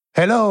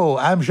Hello,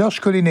 I'm Georges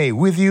Collinet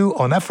with you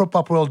on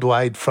Afropop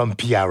Worldwide from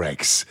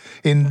PRX.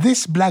 In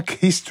this Black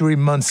History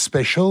Month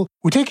special,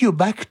 we take you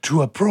back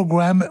to a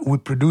program we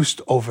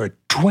produced over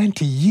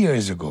 20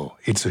 years ago.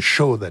 It's a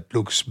show that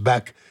looks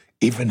back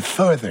even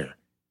further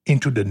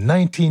into the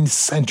 19th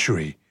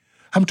century.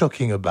 I'm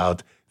talking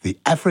about the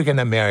African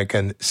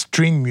American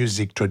string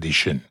music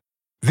tradition.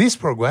 This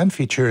program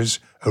features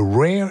a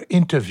rare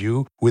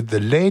interview with the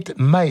late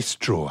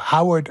maestro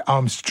Howard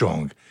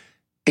Armstrong.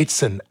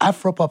 It's an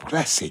Afropop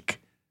classic,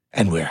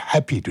 and we're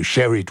happy to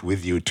share it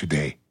with you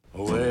today.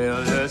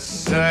 Will the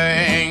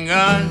singing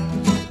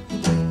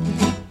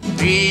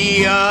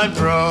be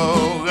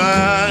unbroken?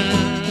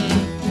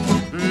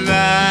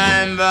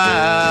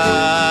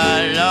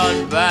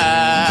 Lord,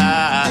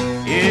 by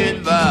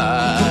and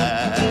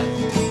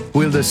by.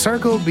 Will the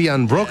circle be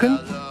unbroken?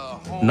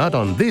 Not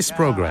on this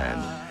program.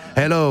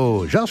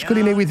 Hello, Georges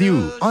Collinet with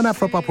you on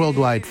Afropop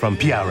Worldwide from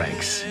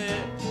PRX.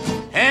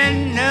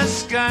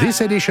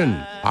 This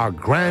edition, our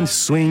grand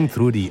swing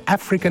through the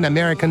African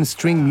American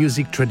string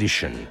music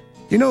tradition.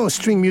 You know,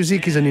 string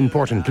music is an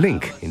important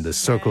link in the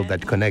circle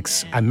that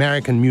connects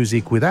American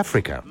music with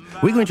Africa.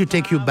 We're going to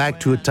take you back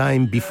to a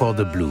time before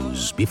the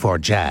blues, before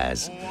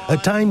jazz, a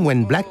time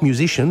when black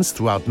musicians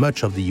throughout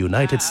much of the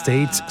United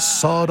States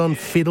sawed on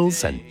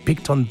fiddles and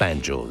picked on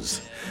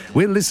banjos.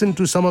 We'll listen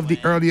to some of the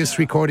earliest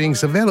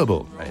recordings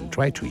available and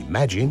try to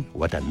imagine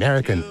what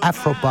American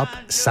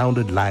Afropop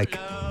sounded like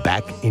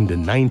back in the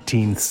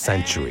 19th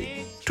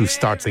century. To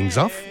start things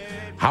off,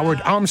 Howard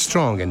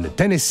Armstrong and the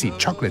Tennessee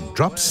Chocolate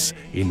Drops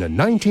in a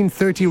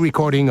 1930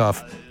 recording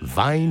of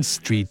Vine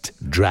Street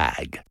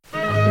Drag.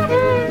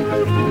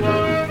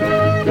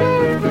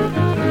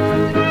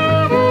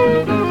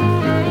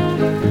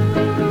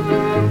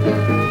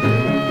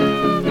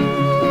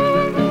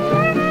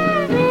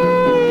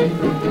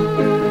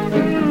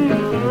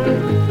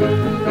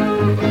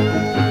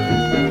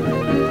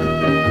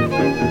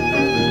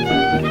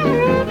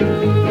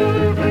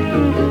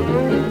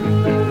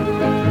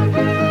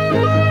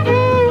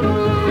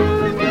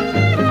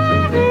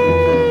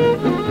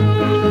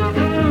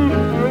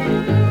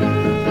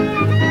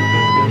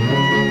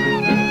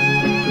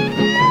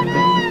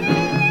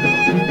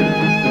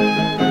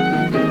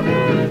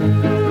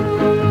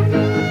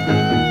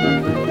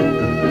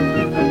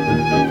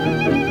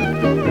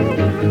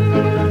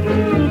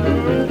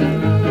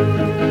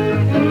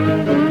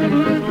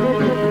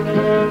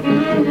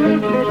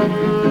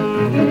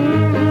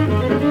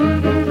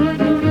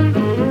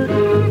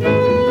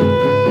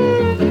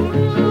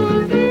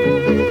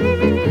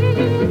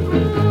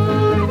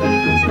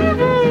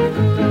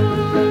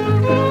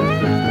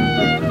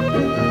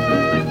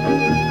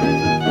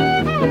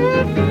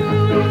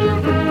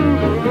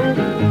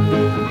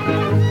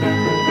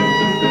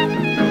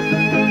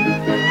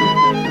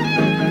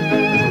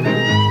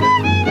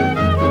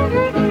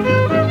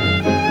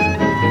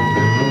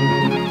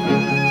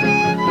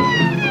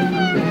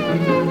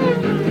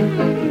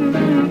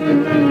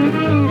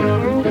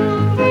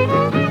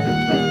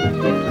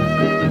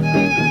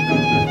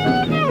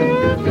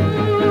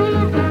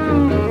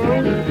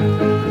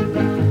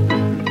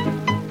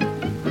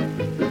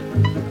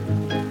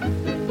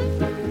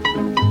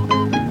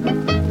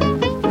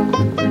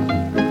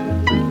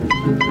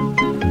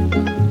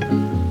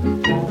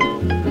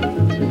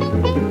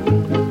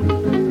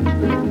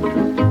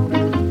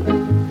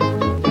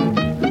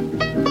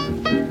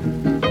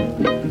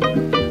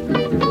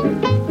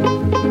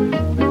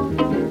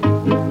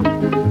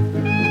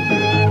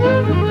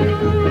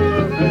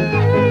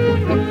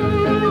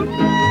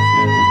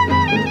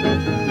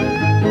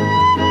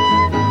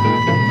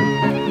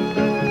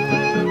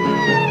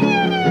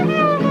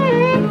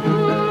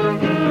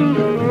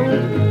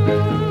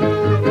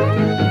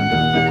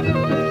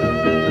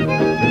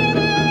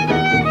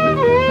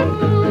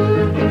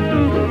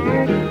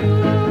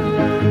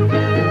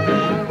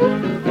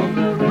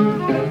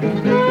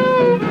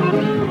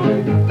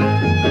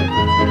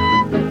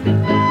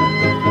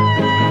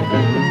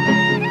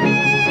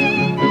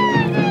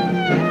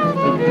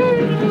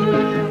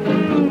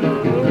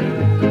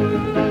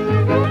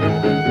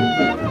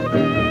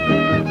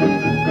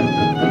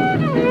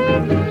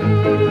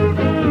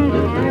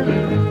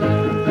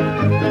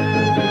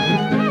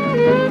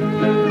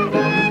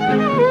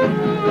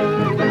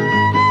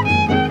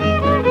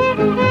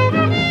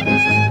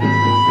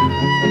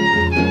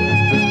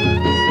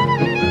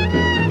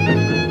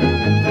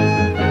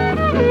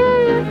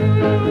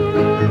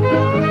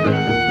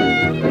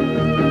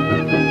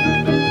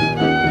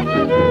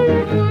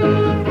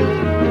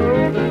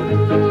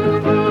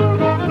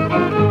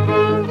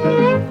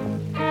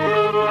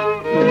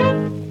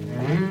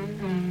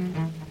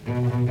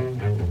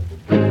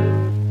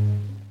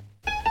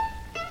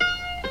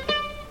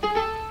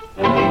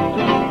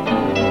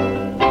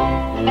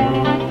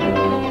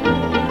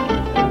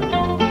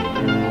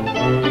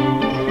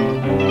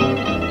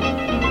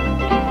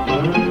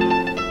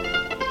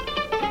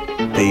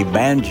 The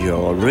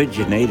banjo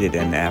originated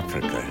in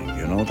Africa,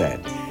 you know that.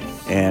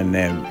 And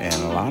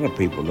a lot of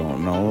people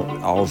don't know.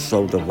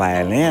 Also the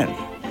violin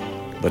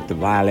But the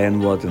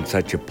violin wasn't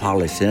such a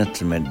polished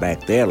instrument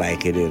back there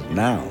like it is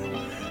now.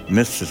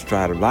 Mr.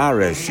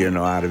 Stradivarius,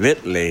 out of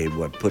Italy,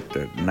 would put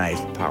the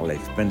nice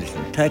polished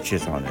finishing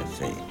touches on it,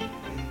 see.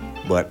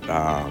 But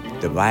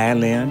the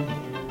violin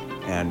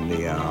and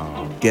the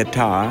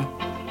guitar,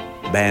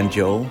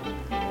 banjo,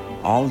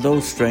 all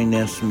those string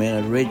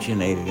instruments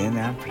originated in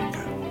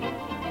Africa.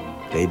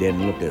 They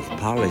didn't look as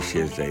polished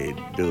as they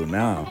do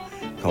now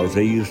because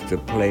they used to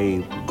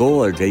play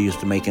gourds. They used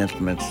to make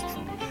instruments,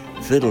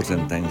 fiddles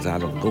and things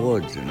out of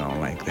gourds and all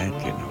like that,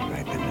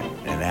 back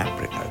in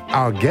Africa.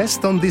 Our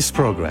guest on this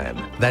program,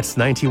 that's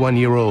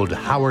 91-year-old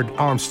Howard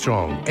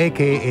Armstrong,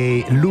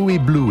 a.k.a. Louie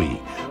Bluey,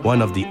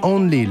 one of the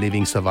only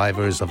living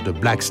survivors of the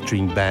black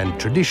string band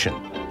tradition.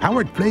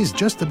 Howard plays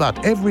just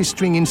about every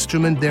string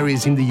instrument there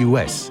is in the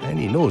U.S., and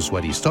he knows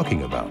what he's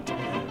talking about.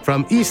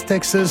 From East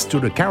Texas to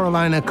the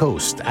Carolina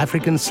coast,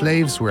 African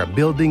slaves were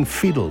building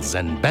fiddles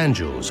and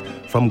banjos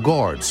from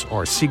gourds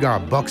or cigar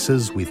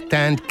boxes with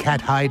tanned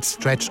cat hide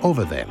stretched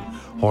over them,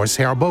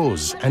 horsehair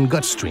bows and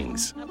gut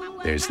strings.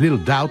 There's little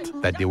doubt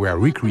that they were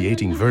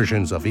recreating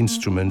versions of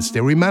instruments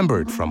they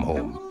remembered from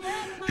home.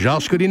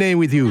 Georges Collinet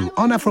with you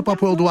on Afropop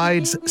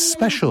Worldwide's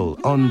special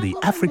on the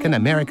African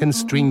American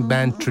string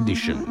band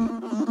tradition.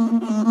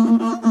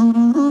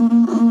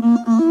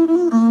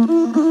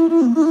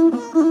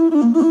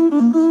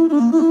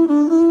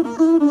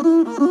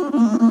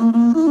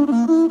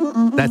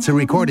 That's a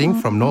recording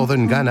from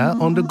northern Ghana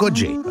on the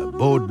goje, a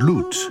bowed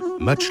lute,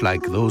 much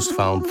like those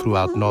found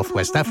throughout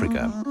northwest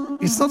Africa.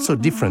 It's not so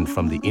different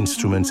from the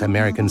instruments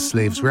American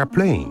slaves were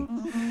playing.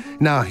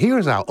 Now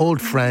here's our old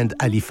friend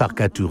Ali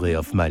Farka Touré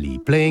of Mali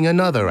playing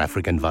another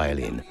African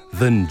violin,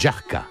 the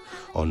Ndjarka,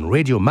 on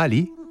Radio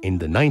Mali in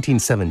the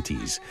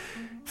 1970s.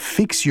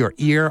 Fix your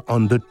ear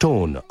on the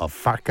tone of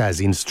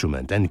Farka's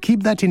instrument and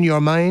keep that in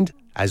your mind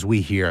as we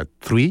hear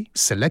 3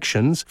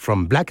 selections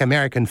from Black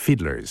American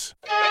fiddlers.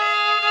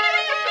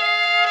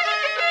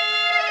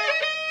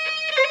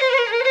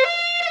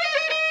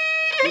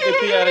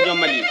 Depuis à Radio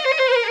Mali,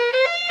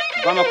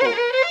 Bamako,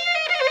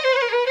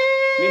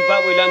 min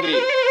Babou Landry,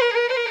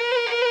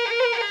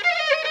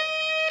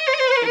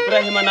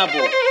 Ibrahim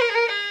Nabo,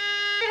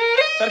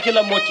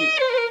 Sarkila Moti,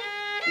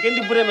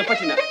 Gendi Bureme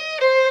Patina,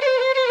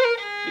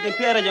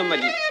 depuis à Radio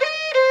Mali,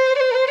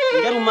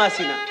 Ngaru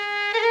Masina.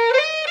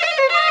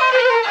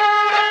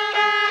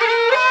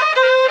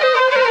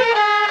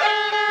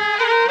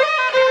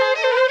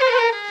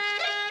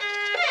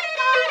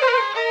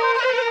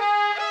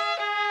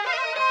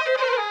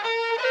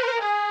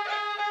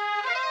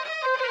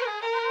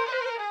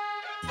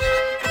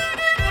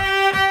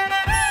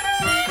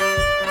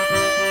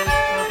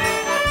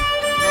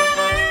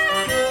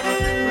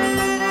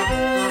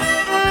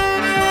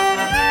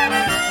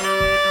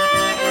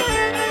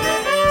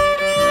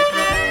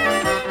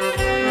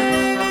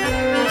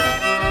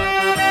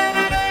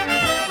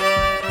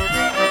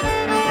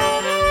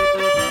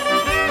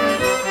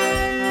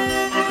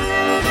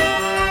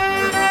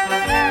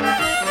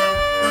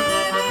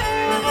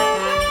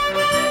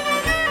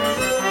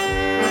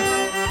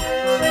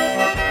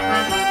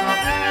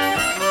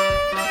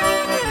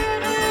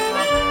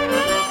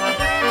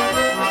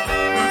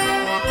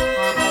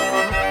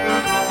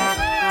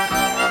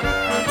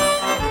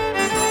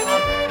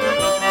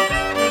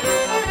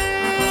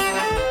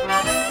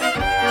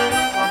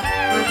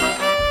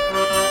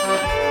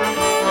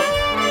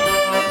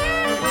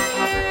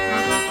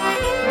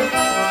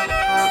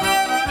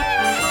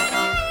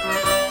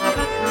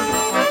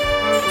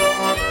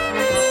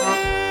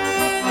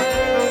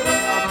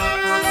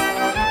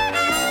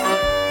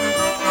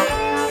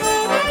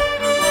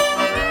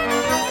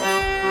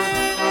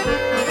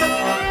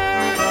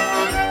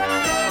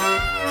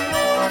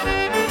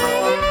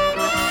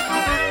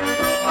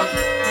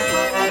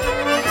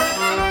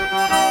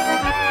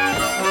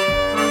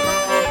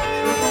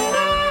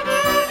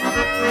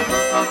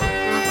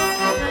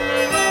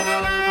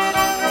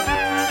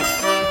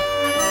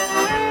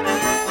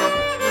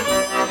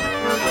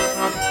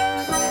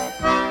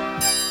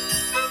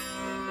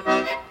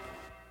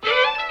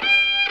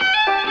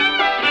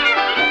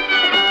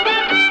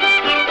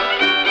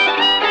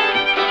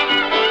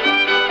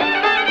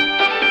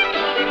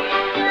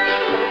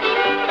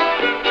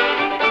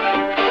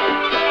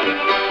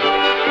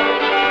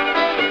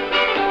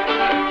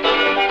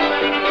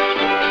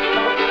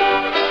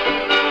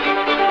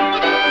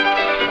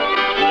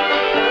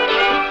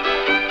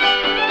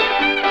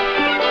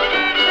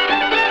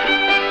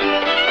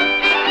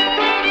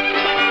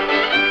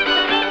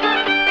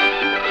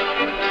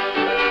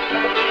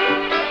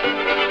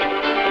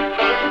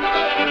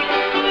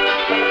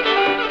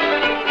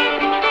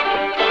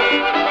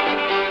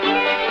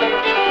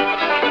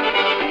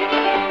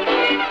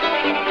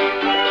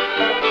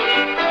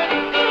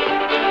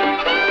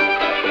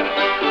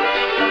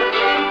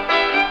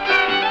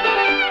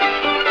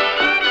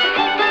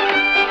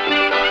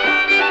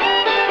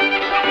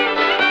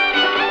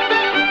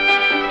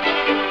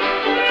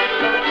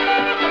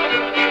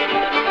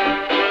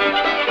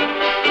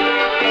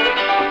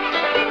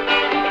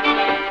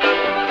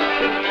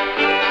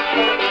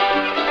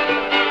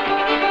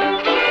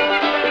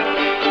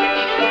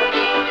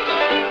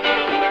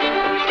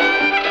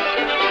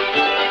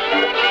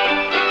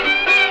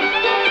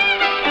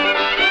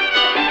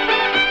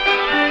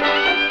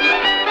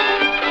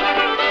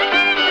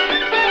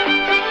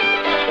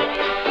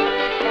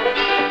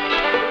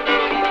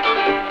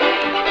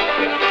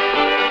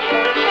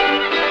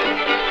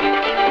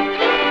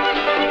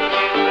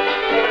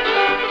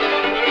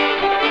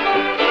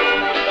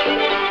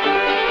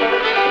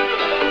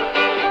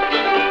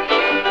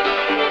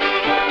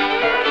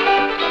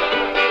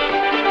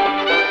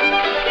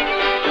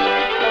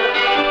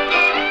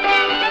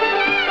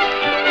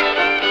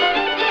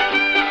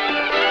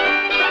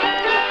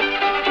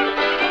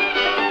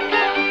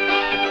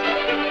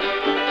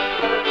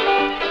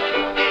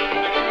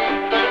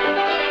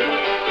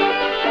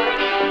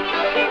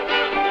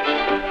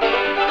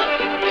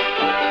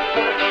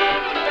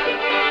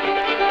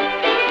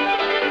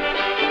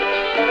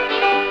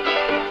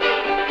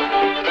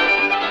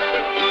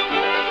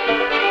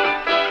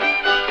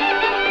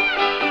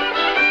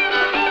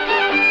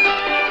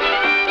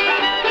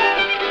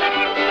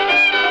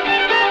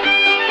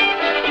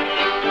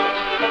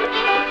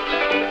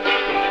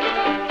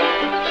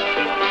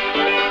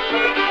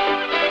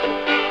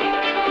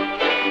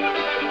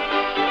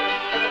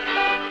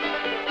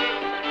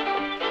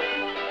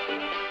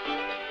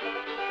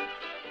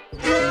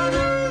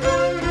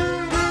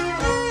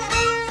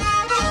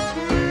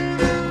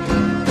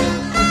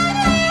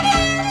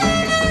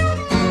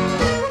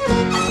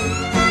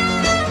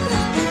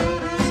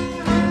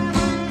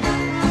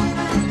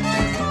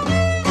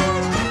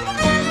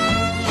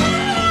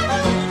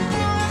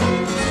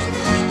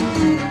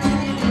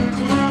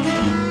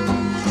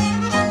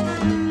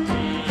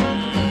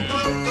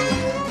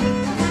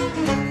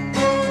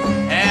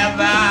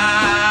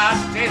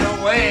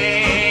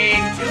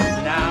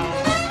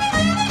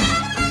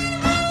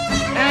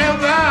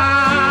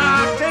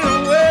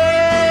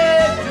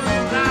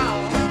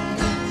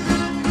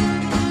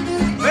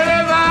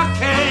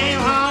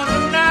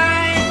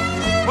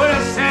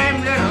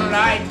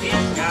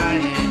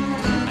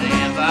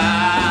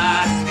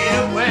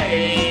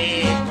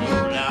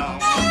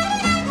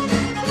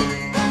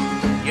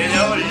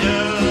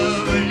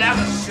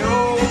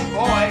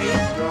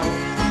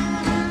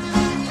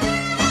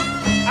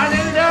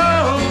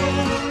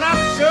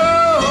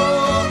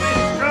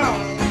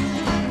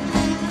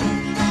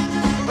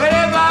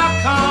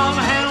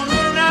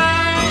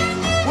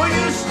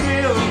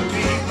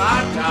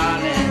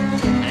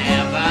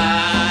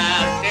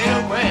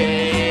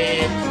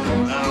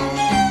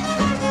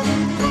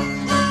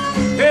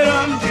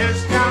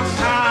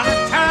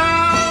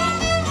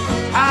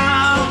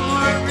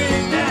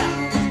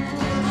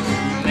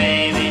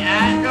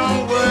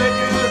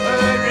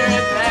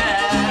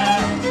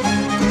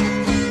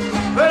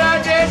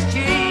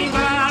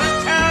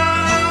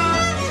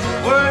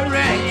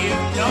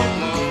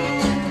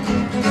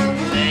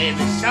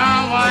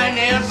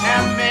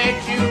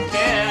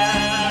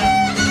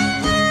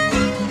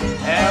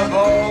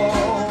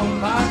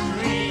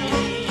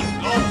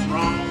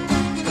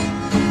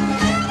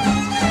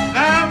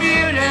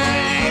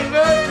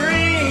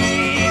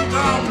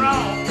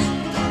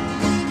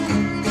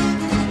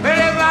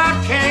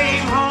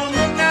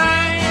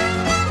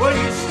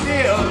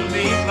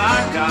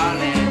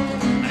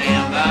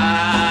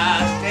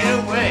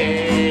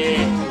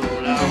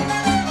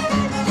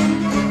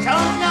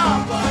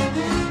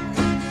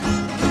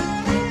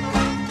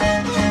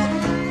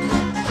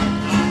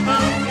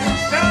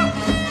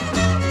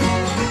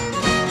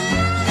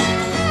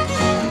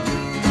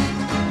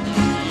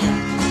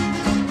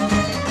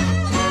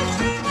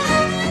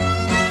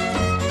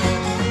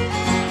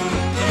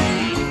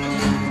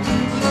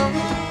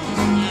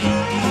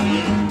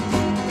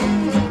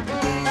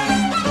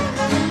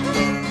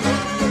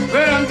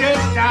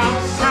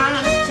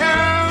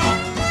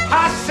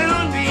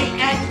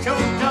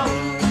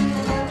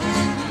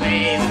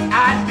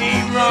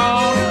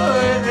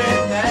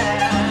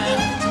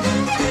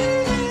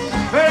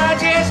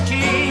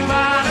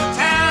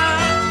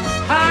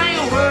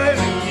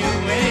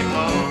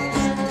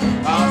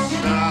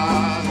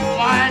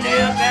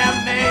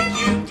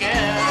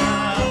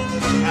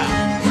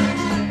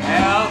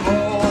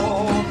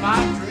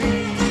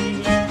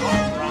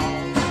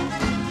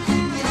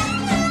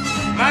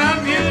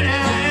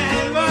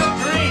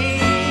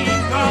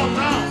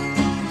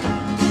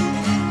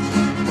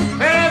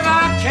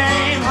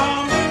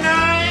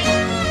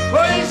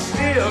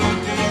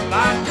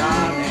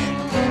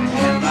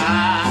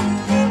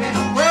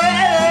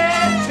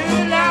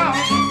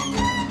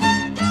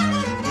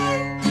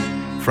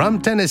 From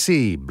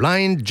Tennessee,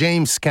 Blind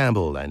James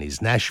Campbell and his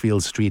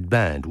Nashville Street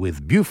Band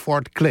with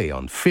Buford Clay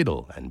on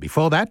fiddle, and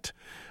before that,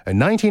 a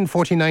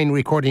 1949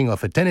 recording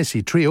of a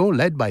Tennessee trio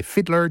led by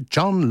fiddler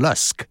John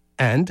Lusk,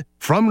 and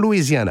from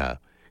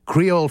Louisiana,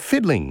 Creole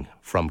Fiddling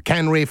from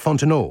Canray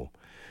Fontenot.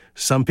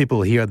 Some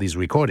people hear these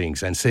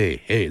recordings and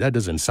say, hey, that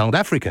doesn't sound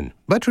African.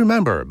 But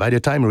remember, by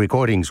the time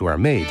recordings were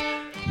made,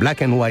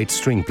 black and white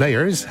string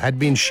players had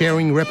been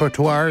sharing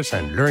repertoires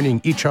and learning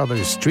each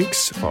other's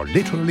tricks for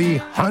literally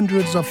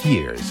hundreds of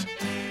years.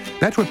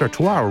 That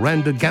repertoire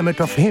ran the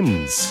gamut of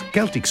hymns,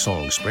 Celtic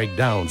songs,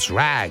 breakdowns,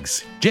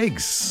 rags,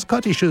 jigs,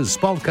 Scottishes,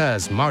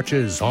 polkas,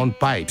 marches,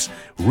 hornpipes,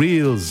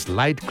 reels,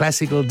 light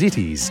classical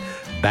ditties,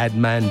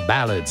 badman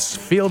ballads,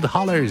 field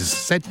hollers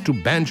set to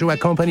banjo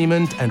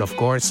accompaniment, and of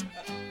course,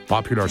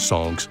 popular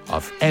songs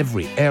of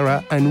every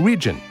era and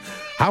region.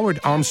 Howard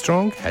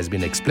Armstrong has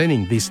been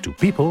explaining this to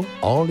people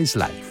all his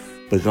life.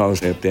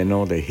 Because if they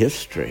know the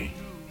history,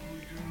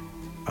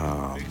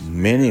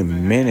 many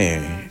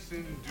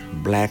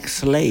black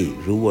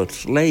slaves who were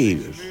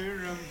slaves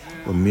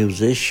were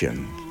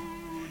musicians,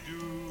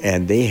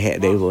 and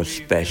they were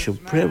special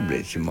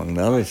privilege among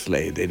the other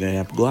slaves. They didn't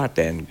have to go out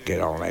there and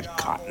get all that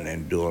cotton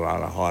and do a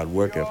lot of hard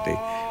work. If they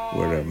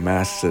were the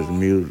master's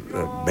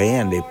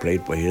band, they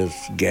played for his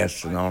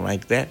guests and all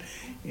like that,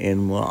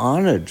 and were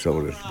honored,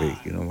 so to speak,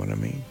 you know what I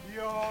mean?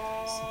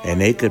 And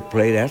they could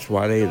play, that's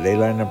why they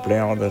learned to play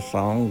all the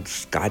songs,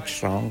 Scotch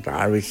songs,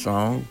 Irish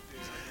songs,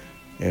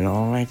 and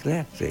all like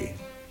that, see.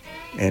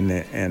 And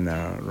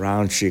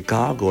around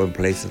Chicago and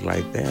places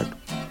like that,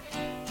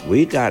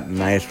 we got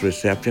nice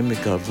reception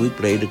because we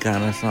played the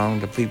kind of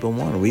songs that people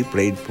wanted. We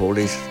played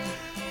Polish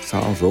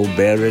songs, old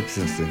barretts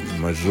and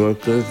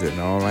mazurkas and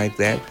all like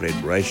that, played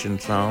Russian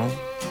songs,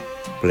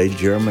 played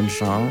German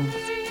songs,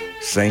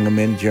 sing them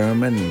in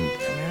German.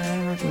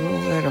 We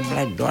had a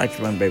black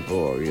Deutschman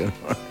before, you know.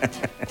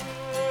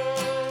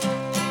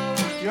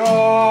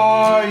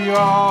 Ja,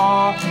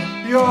 ja,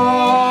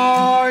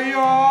 ja,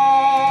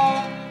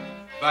 ja,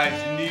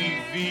 weiß nie,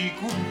 wie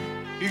gut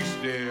ich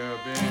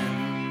sterben.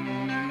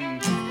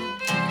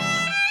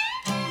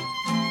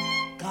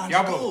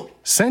 Jawohl.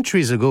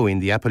 Centuries ago in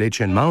the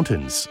Appalachian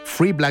Mountains,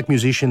 free black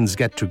musicians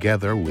get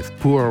together with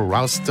poor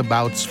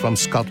roustabouts from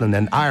Scotland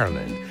and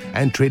Ireland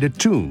and traded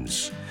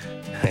tunes.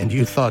 And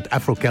you thought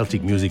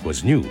Afro-Celtic music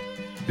was new.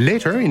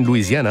 Later, in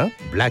Louisiana,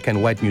 black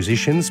and white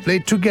musicians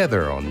played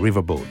together on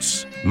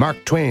riverboats.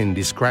 Mark Twain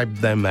described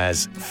them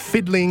as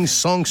fiddling,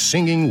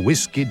 song-singing,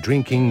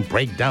 whiskey-drinking,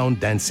 breakdown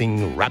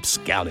dancing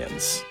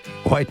rapscallions.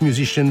 White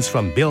musicians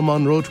from Bill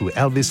Monroe to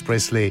Elvis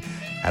Presley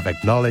have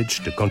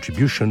acknowledged the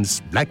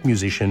contributions black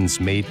musicians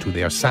made to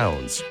their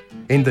sounds.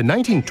 In the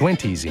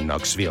 1920s in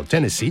Knoxville,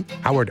 Tennessee,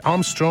 Howard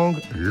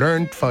Armstrong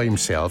learned for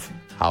himself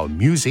how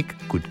music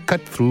could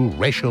cut through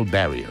racial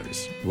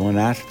barriers. When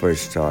I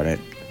first started,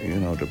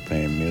 to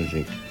play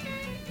music,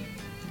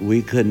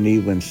 we couldn't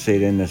even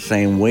sit in the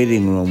same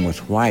waiting room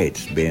with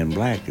whites, being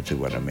black, you see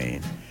what I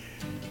mean.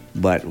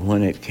 But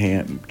when it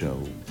came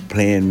to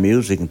playing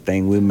music and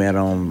things, we met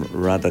on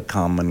rather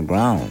common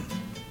ground.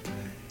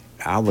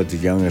 I was the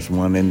youngest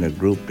one in the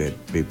group that,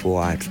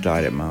 before I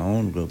started my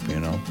own group,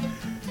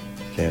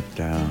 that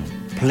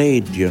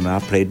played, I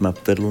played my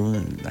fiddle,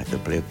 and I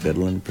could play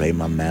fiddle and play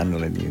my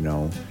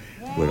mandolin,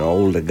 with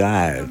older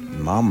guys.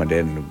 Mama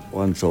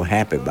wasn't so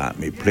happy about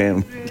me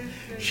playing.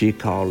 She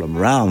called them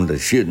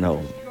rounders,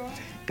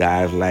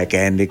 Guys like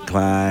Andy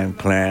Klein,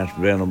 Clarence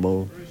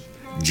Venable,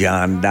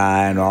 John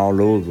Dye, and all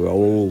those were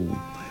old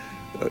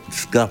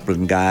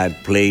scuffling guys,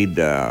 played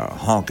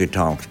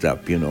honky-tonk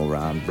stuff,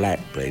 around black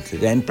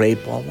places, and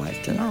played Paul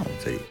Weston on,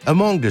 see.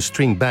 Among the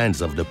string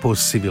bands of the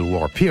post-Civil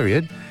War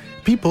period,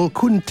 people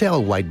couldn't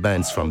tell white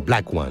bands from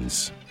black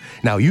ones.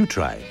 Now you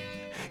try.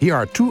 Here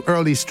are two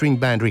early string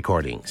band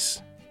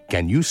recordings.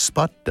 Can you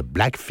spot the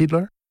black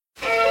fiddler?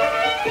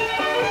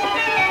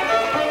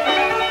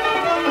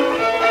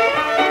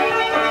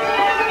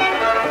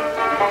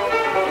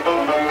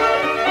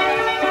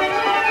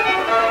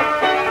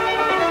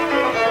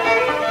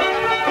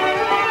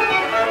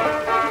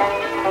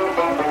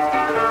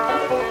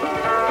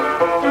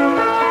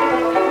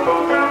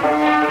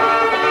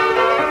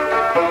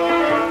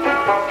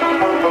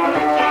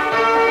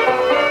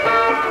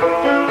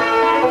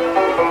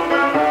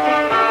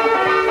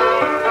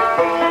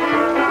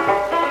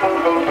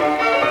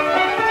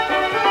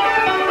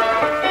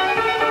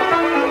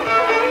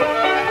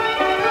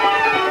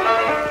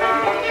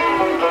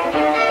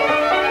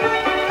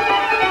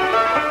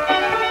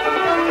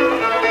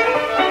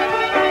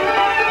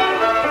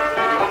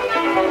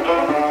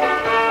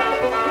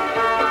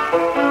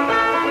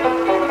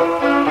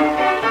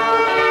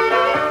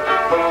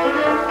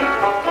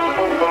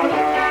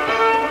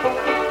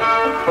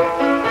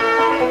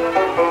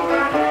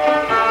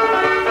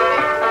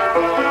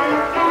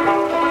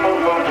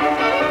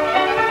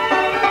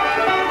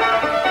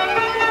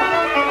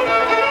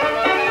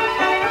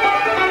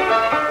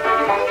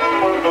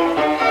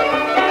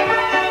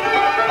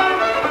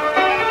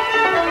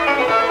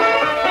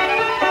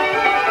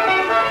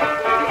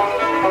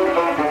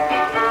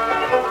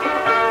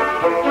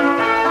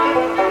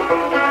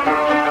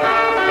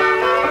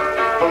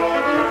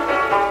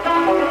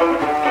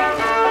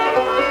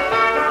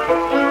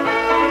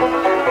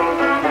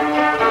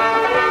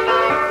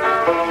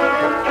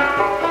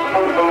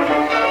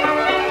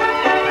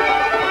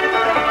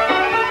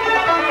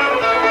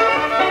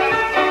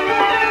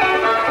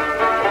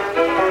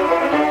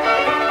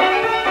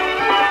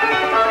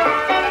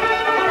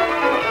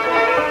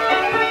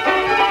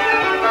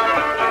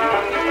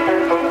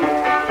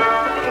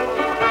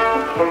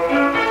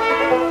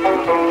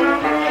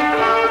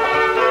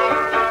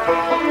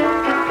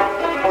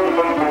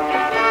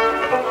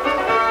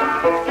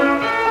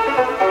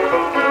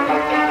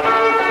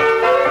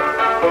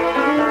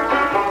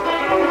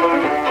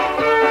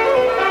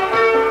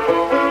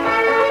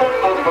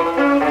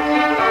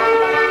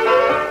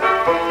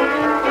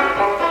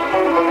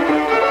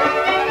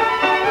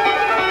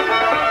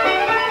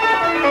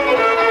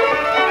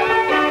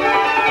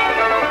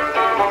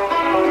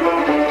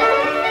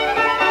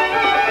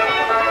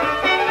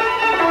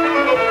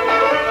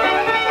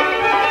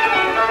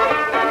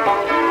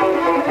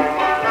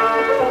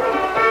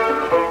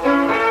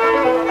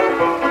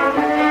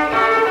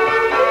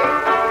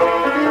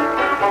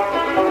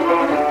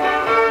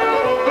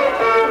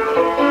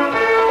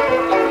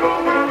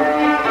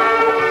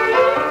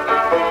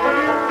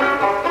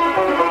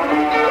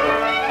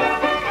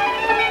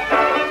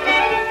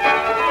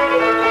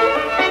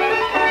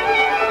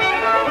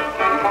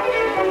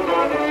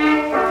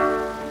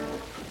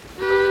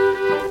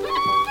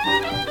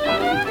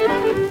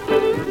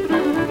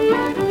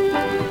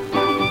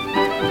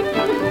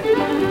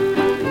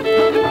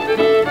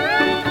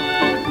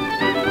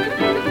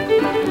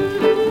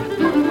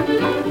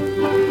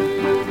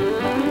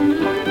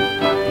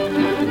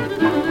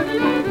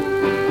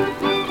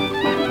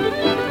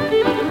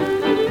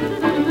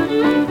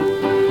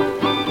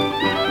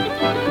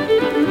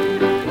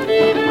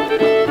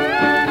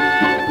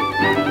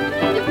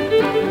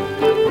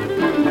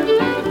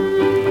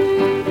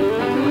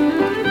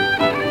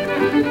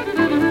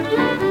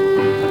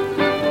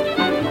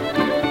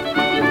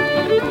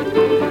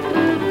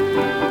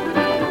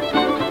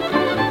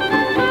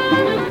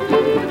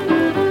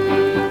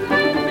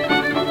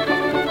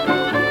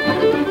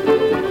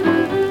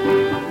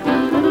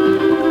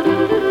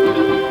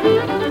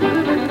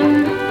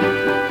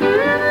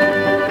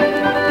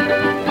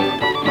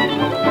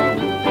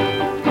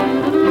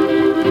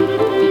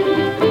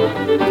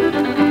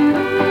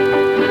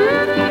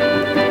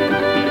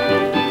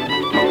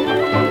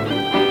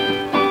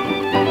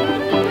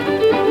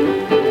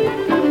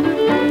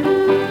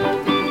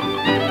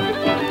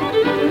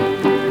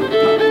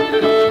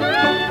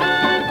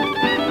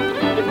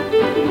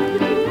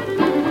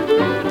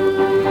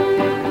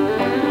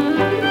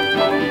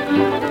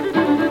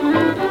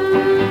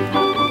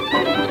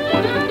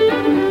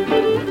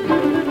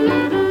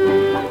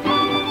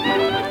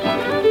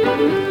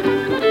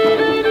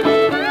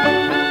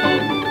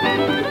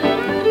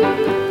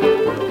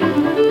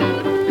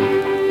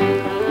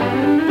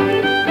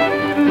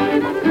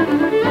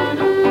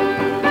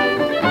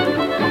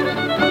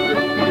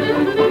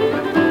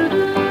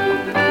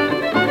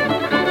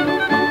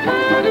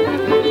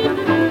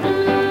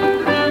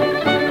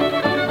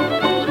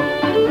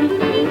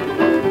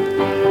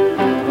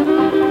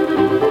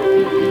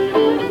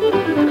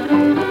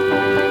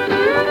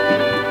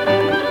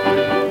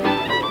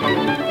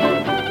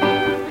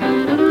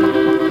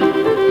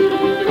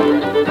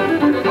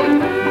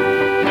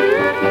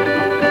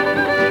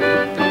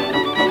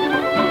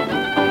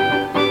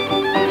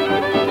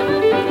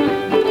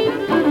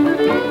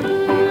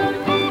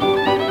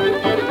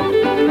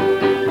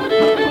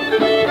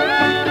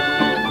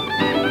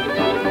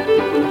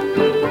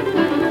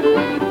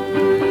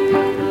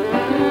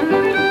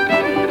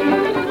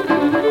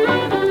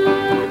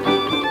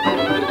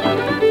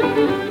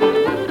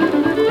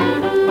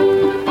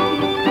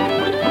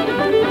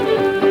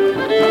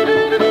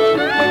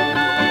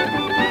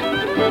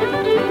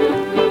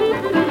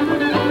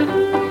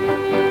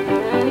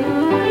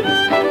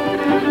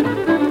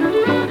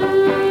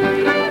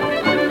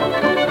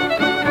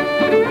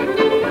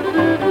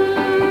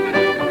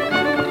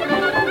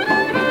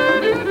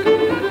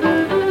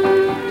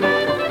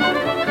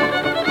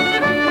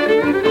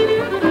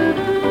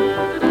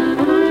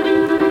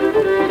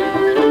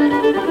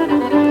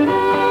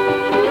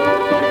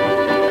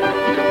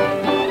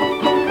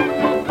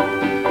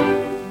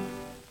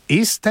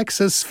 East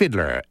Texas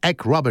fiddler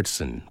Eck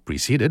Robertson,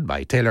 preceded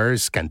by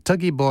Taylor's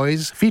Kentucky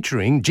Boys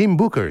featuring Jim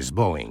Booker's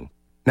bowing.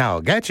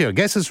 Now, get your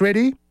guesses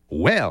ready?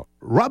 Well,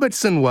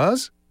 Robertson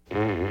was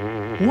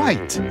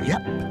white,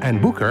 yep, and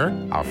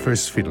Booker, our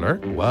first fiddler,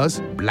 was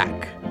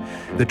black.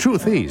 The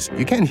truth is,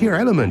 you can hear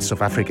elements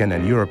of African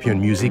and European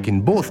music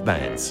in both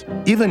bands.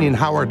 Even in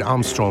Howard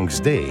Armstrong's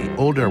day,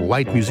 older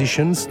white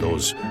musicians,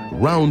 those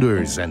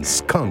rounders and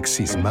skunks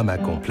his mama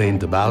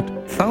complained about,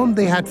 found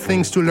they had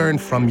things to learn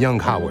from young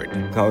Howard.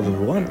 Because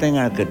one thing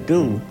I could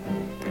do,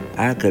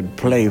 I could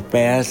play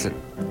fast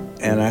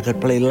and I could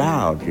play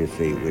loud, you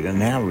see. We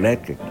didn't have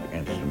electric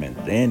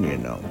instruments then, you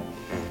know.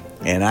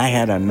 And I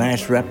had a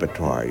nice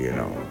repertoire, you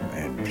know,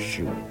 and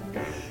shoot.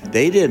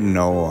 They didn't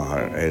know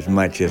as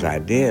much as I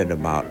did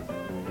about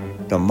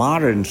the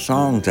modern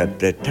songs at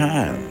that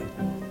time.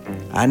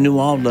 I knew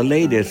all the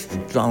latest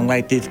songs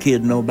like these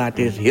kids know about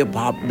this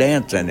hip-hop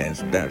dancing and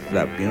stuff,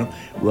 you know.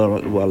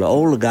 Well, the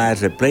older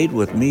guys that played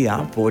with me,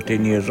 I'm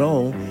 14 years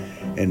old,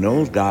 and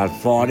those guys,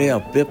 40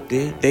 or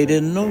 50, they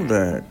didn't know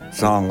the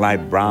song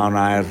like Brown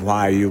Eyes,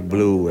 Why You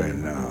Blue,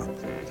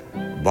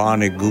 and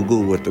Barney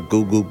Google with the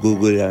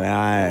Google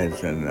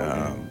eyes, and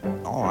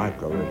I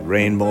call it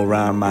Rainbow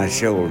Around My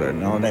Shoulder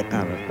and all that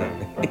kind of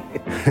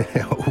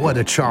stuff. What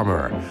a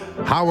charmer,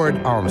 Howard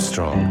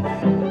Armstrong.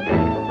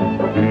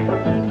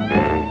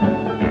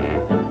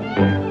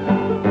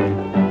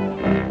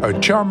 A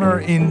charmer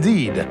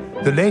indeed,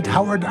 the late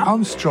Howard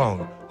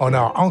Armstrong, on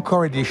our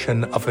encore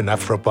edition of an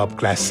Afropop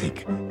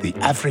classic, the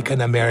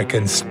African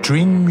American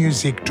string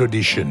music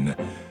tradition.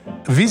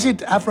 Visit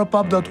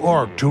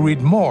afropop.org to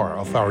read more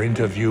of our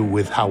interview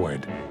with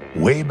Howard,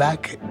 way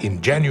back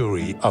in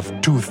January of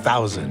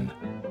 2000.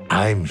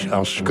 I'm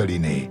Georges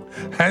Collinet,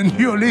 and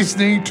you're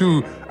listening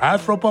to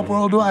Afropop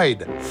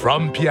Worldwide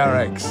from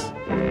PRX.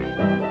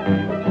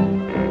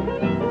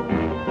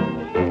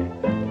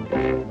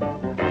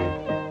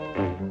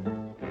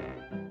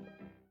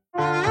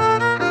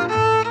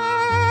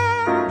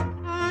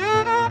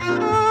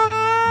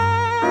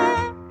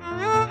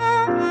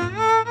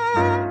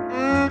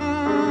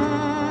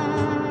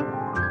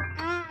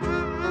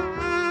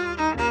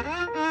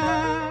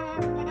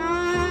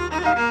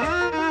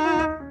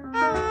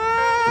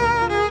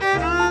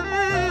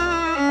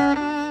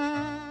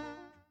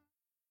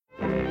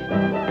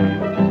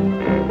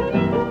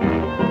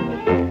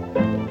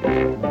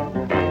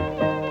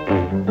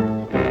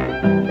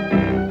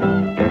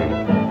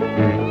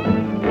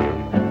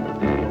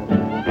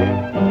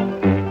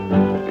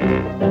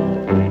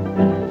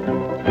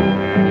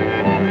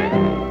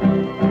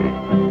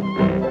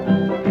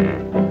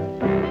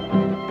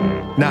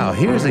 Now,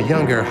 here's a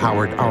younger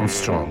Howard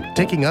Armstrong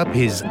taking up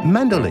his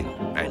mandolin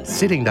and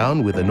sitting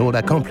down with an old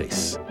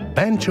accomplice,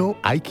 Banjo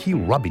Ike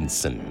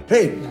Robinson.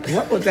 Hey,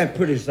 what was that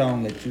pretty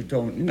song that you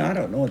told me? You know, I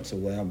don't know it so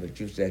well, but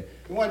you said...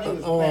 My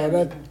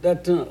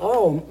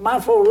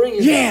For a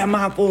Reason. Yeah,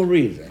 My For a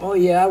Reason. Oh,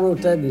 yeah, I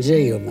wrote that in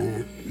jail,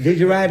 man. Did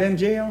you write in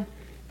jail?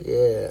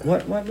 Yeah.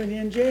 What were you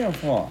in jail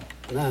for?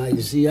 Nah,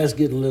 you see, that's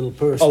getting a little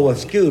personal. Oh,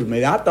 excuse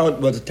me. I thought it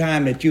was the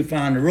time that you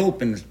found a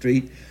rope in the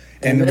street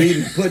and the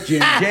reason put you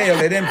in jail.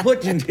 They didn't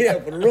put you in jail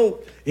for the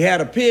rope. You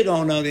had a pig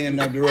on the other end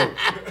of the rope.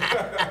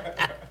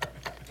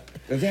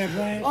 Is that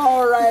right?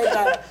 All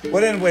right.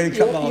 Well, anyway,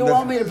 come on. You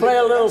want me to play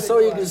a little so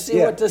you can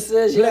see what this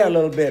is? Play a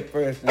little bit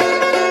first. Pick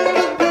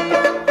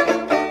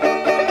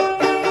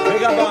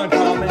up on,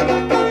 Tommy.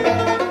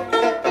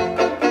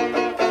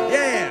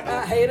 Yeah.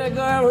 I hate a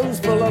girl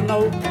who's full of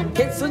note,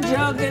 kicks a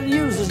jug and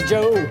uses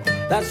Joe.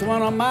 That's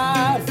one of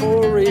my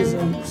 4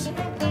 reasons.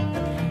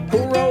 Who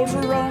rolls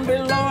around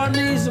below her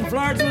knees and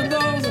flirts with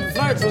those and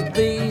flirts with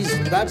these.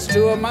 That's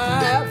 2 of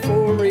my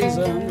 4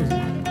 reasons.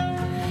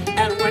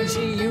 And when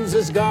she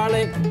uses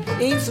garlic,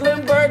 eats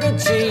Limburger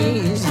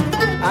cheese,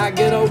 I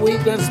get a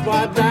weakness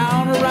spot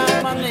down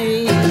around my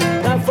knees.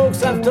 Now,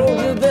 folks, I've told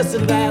you this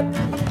and that.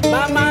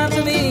 My mind's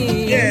at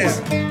ease.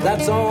 Yeah.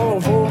 That's all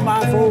for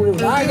my 4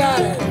 reasons. I got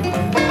it.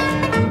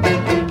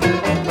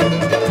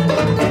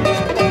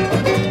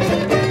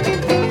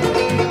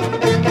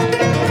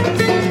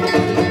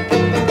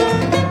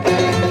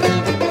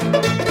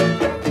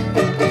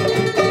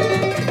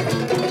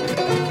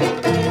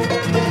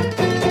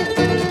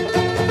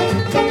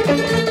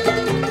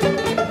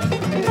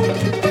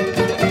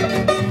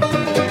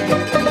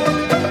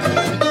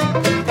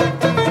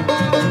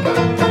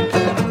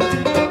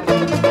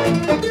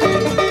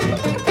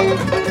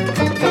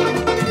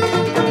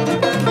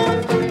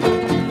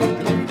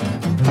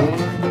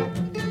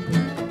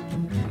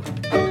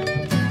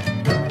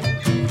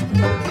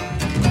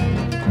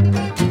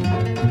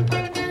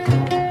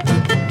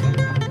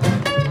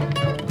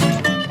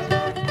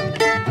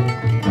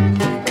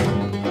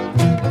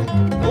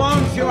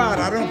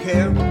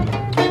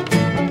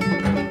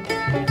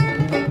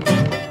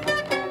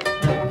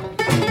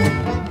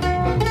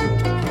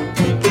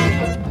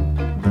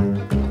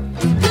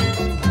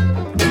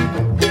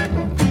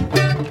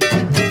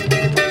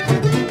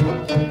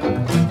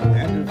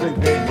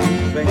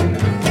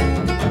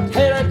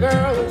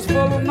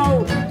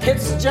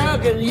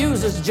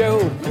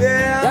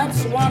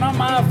 That's one of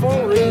my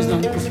 4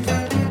 reasons.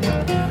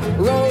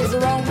 Rolls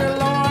around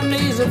below her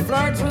knees and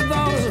flirts with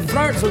those and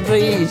flirts with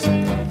these.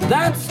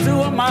 That's 2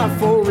 of my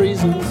 4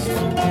 reasons.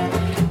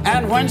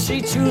 And when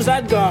she chews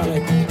that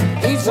garlic,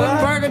 eats some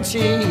burger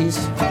cheese,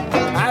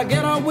 I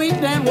get her weak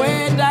and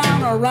way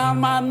down around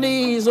my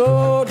knees.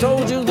 Oh,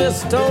 told you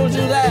this, told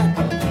you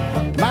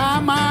that. My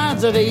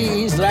mind's at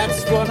ease.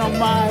 That's one of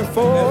my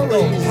 4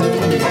 reasons.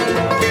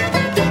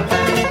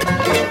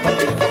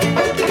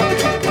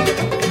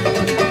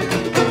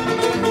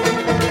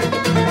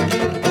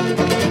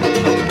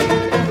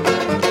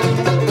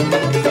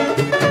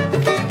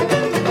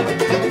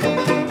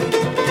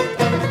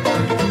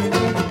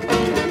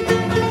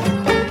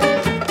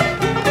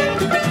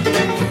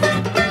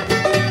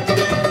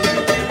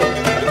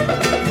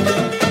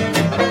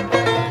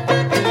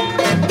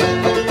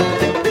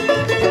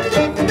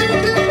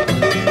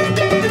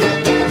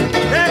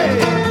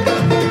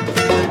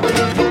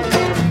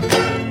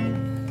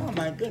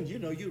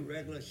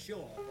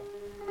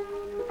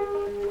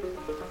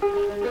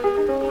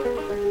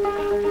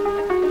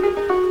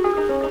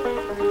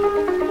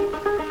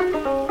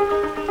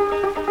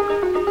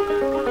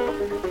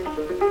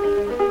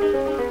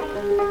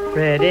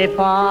 Pretty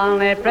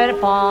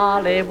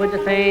Polly, would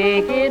you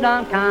think it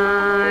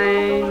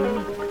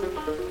unkind?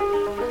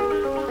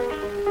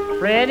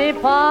 Pretty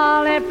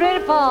Polly,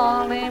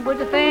 would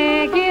you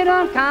think it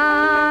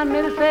unkind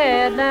me to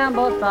sit down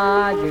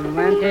beside you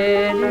and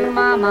tell you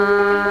my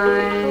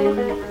mind?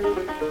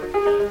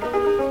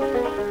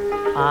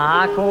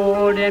 I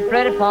courted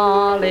Pretty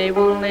Polly,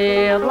 won't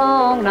live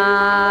long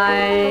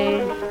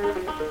night.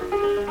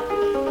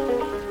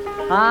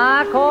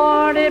 I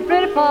courted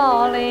Pretty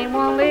Polly,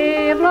 won't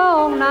live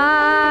long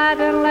night,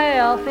 and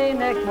left the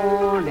next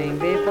morning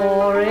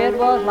before it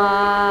was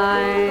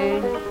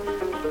light.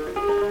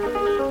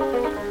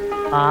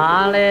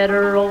 I led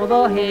her over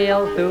the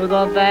hills through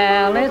the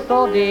valley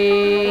so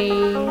deep.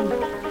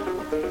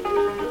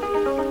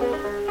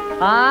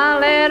 I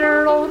led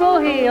her over the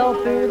hills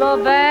through the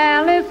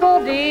valley so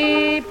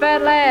deep.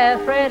 At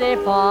last, Pretty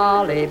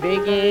Polly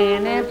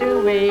beginning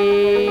to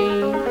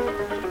weep.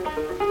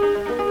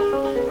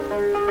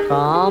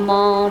 Come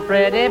on,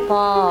 Pretty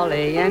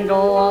Polly, and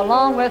go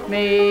along with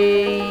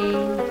me.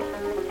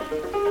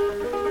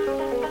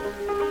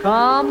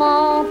 Come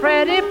on,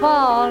 Pretty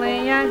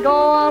Polly, and go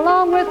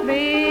along with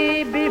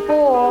me.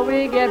 Before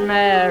we get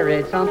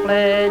married, some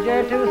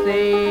pleasure to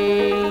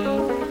see.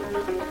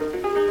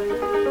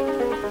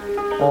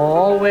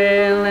 Oh,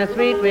 Willie,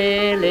 sweet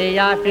Willie,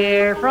 I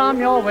fear from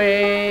your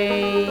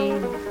way.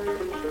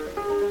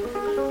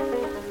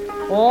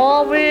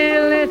 Oh,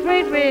 Willie,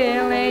 sweet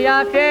Willie,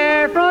 I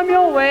fear from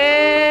your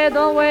way.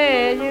 The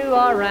way you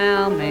are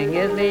rounding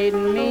is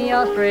leading me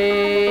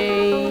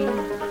astray.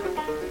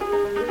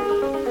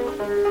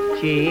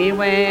 She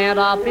went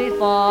up his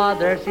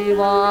father, see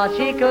what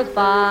she could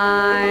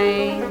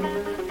find.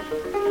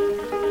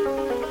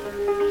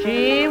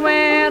 She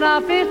went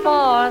up his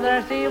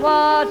father, see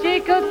what she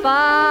could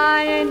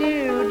find. And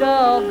you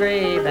dug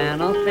grave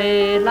and a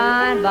straight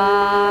line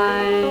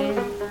by.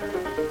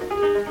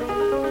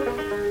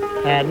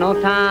 Had no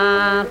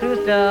time to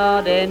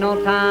study, no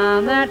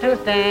time there to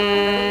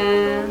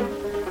stand.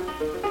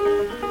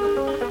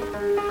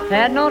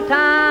 Had no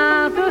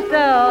time to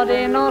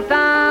study, no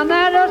time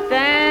there to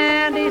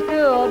stand. He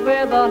stood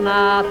with a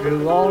knife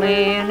through all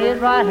in his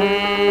right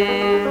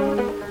hand.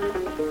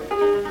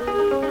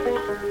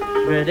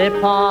 Pretty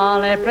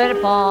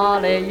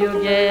Polly,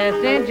 you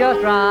guessing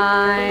just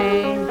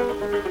right.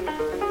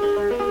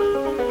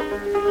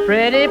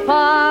 Pretty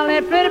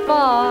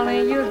Polly,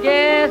 you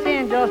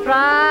guessing just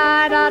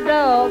right. I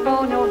dug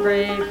on your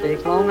grave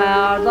 6 long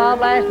hours of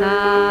last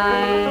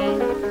night.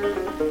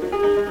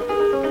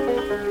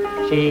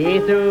 She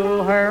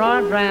threw her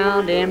arms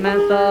round him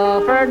and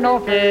suffered no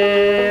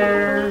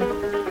fear.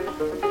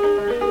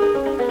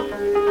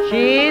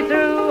 She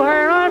threw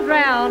her arms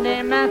round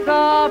him and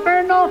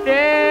suffered no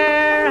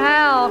fear.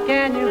 How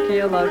can you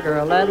kill a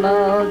girl that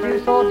loves you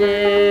so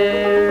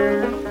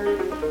dear?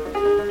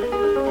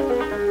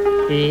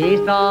 He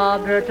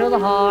stabbed her to the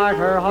heart,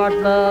 her heart's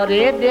blood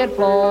it did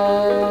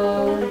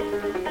flow.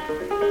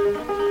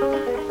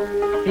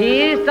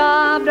 He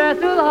stabbed her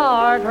through the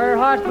heart, her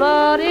heart's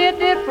blood it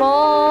did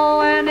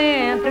flow, and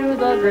into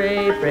the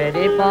grave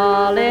Pretty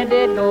Polly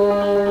did go.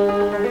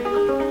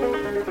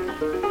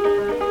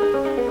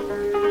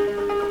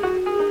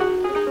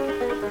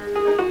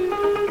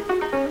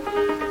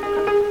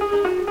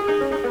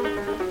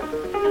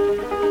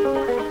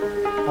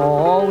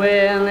 Oh,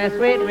 Willie,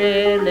 sweet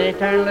Willie,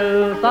 turn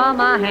loose on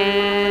my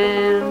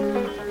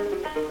hand.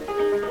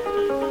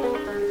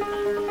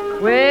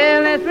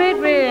 Willie, sweet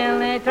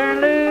Willie, turn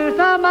loose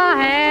on my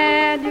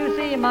hand. You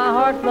see my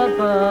heart's blood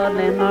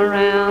puddling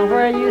around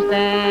where you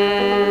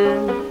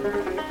stand.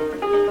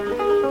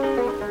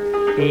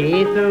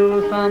 He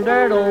threw some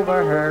dirt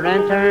over her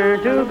and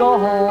turned to go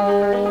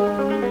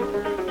home.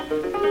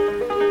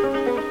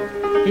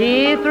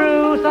 He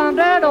threw some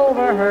dirt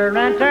over her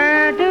and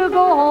turned to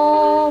go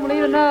home,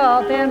 leaving her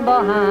nothing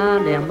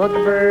behind him but the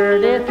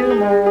birdies to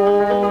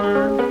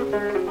mourn.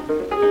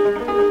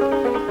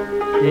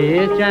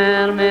 Dear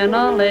gentlemen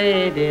and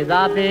ladies,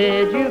 I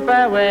bid you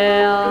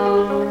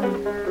farewell.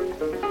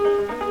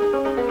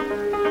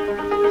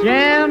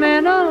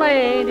 Gentlemen and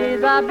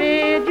ladies, I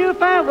bid you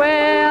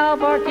farewell,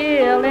 for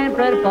killing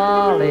Pretty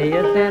Polly,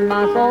 you send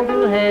my soul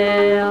to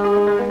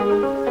hell.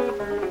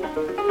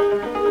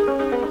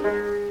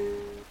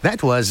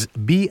 That was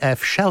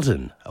B.F.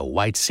 Shelton, a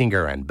white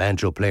singer and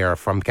banjo player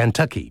from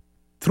Kentucky.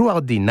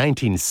 Throughout the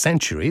 19th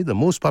century, the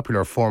most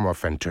popular form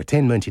of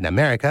entertainment in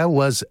America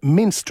was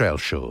minstrel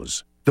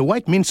shows. The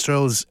white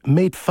minstrels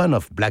made fun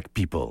of black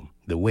people,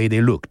 the way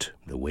they looked,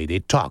 the way they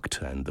talked,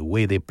 and the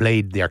way they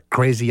played their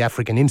crazy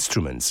African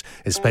instruments,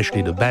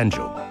 especially the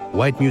banjo.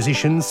 White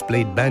musicians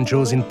played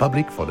banjos in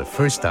public for the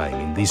first time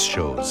in these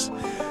shows.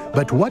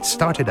 But what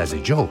started as a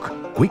joke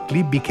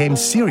quickly became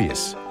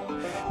serious.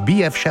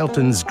 B.F.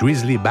 Shelton's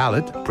grisly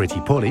ballad, Pretty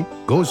Polly,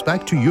 goes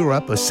back to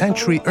Europe a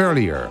century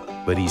earlier,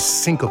 but his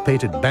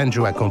syncopated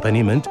banjo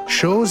accompaniment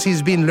shows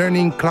he's been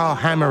learning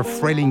clawhammer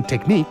frailing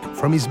technique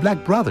from his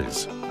black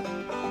brothers.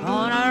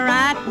 Gonna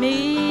write me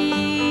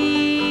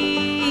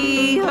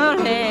a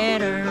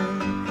letter,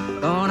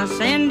 gonna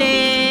send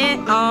it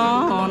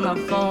on the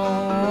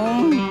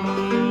phone.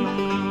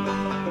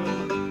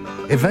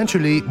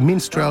 Eventually,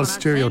 minstrel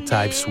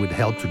stereotypes would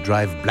help to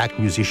drive black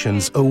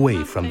musicians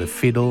away from the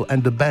fiddle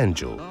and the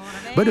banjo.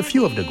 But a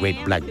few of the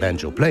great black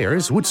banjo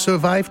players would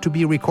survive to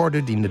be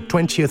recorded in the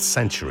 20th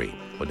century.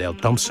 Odell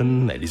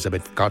Thompson,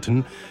 Elizabeth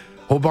Cotton,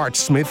 Hobart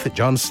Smith,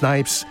 John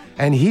Snipes,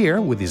 and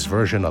here, with his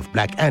version of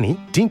Black Annie,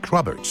 Dink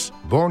Roberts,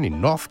 born in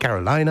North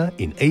Carolina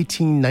in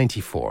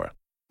 1894.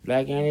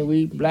 Black Annie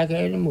weep, Black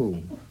Annie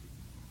moon.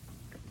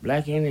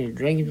 Black Annie is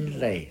drinking his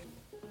last.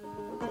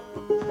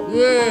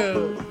 Yeah.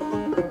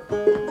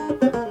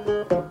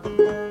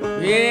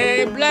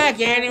 Yeah, Black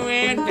Annie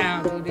went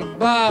down to the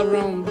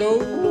barroom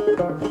door.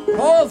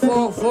 Pour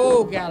for a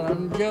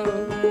 4-gallon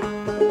jug.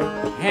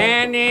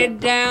 Hand it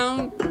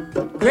down,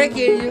 quick as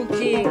you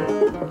can.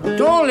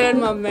 Don't let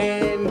my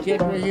man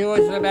get me here.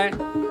 What's the back?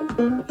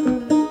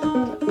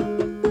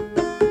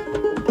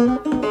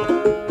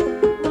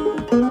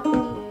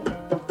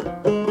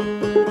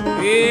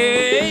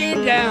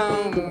 Way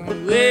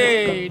down,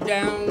 way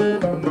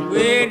down,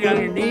 way down.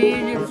 I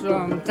need you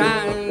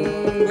sometime.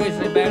 What's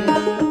the back?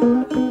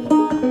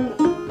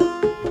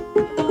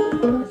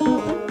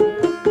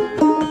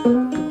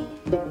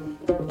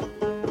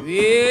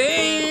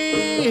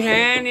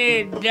 Hand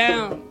it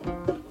down,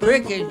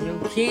 quick as you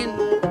can.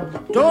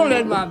 Don't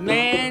let my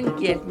man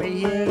get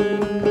me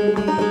in.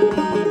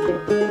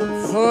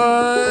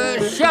 For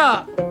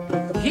sure,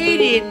 he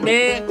didn't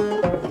dare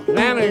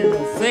slamming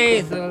the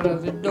face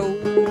of the door.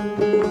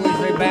 What's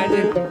the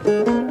bandit?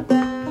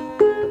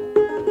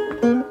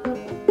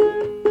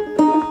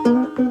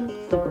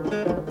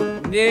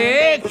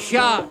 Next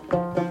shot,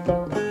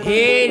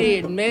 he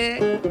didn't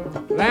dare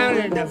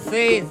slamming the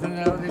face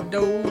of the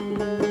door.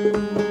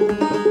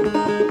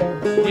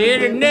 Did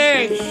the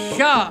next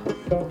shot,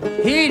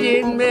 he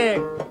didn't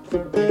make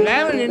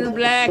slamming in the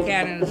black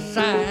and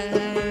inside.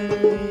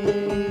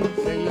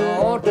 So you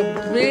ought to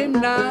dream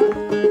now,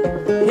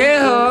 hear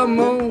her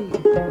moan.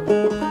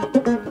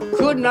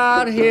 Could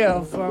not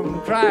hear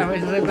from trying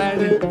with the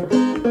bandit.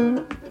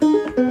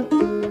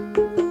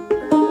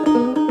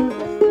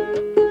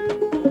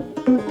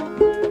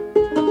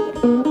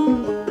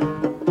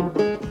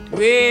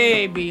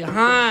 Way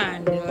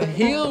behind the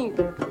hill,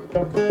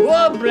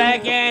 poor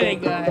Black Annie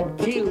got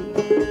killed.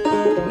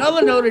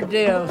 Never know the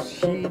day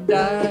she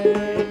died.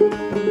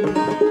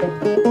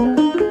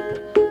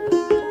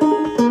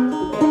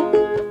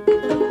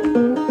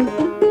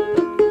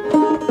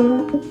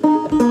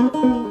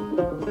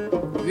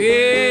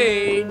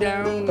 Way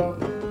down,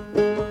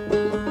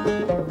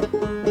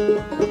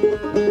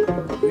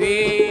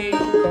 way.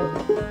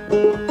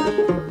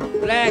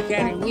 Black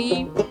Annie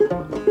weep,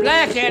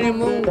 Black Annie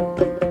moon,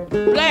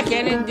 Black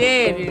Annie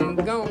dead and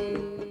gone.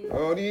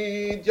 Oh,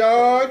 the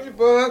George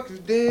Bucks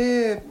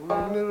dead.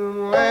 The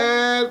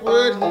last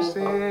word he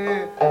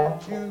said,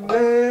 you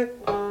let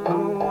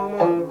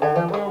away.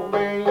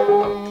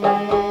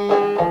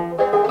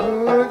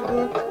 George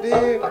Bucks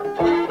dead.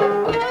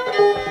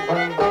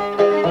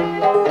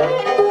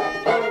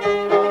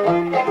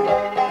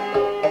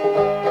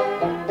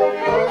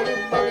 George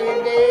Bucks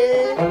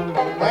dead.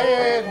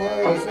 Last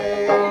word he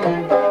said,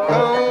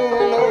 oh,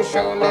 no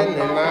shortening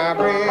in my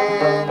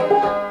bread.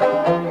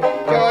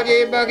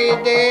 Georgie Bucky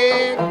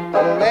dead,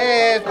 the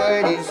last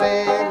word he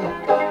said,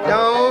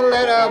 don't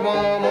let a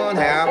woman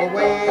have a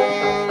way.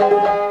 A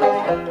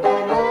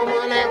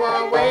woman have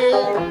a way,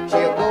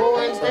 she'll go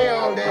and stay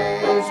all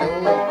day, so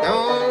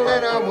don't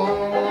let a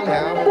woman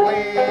have a way.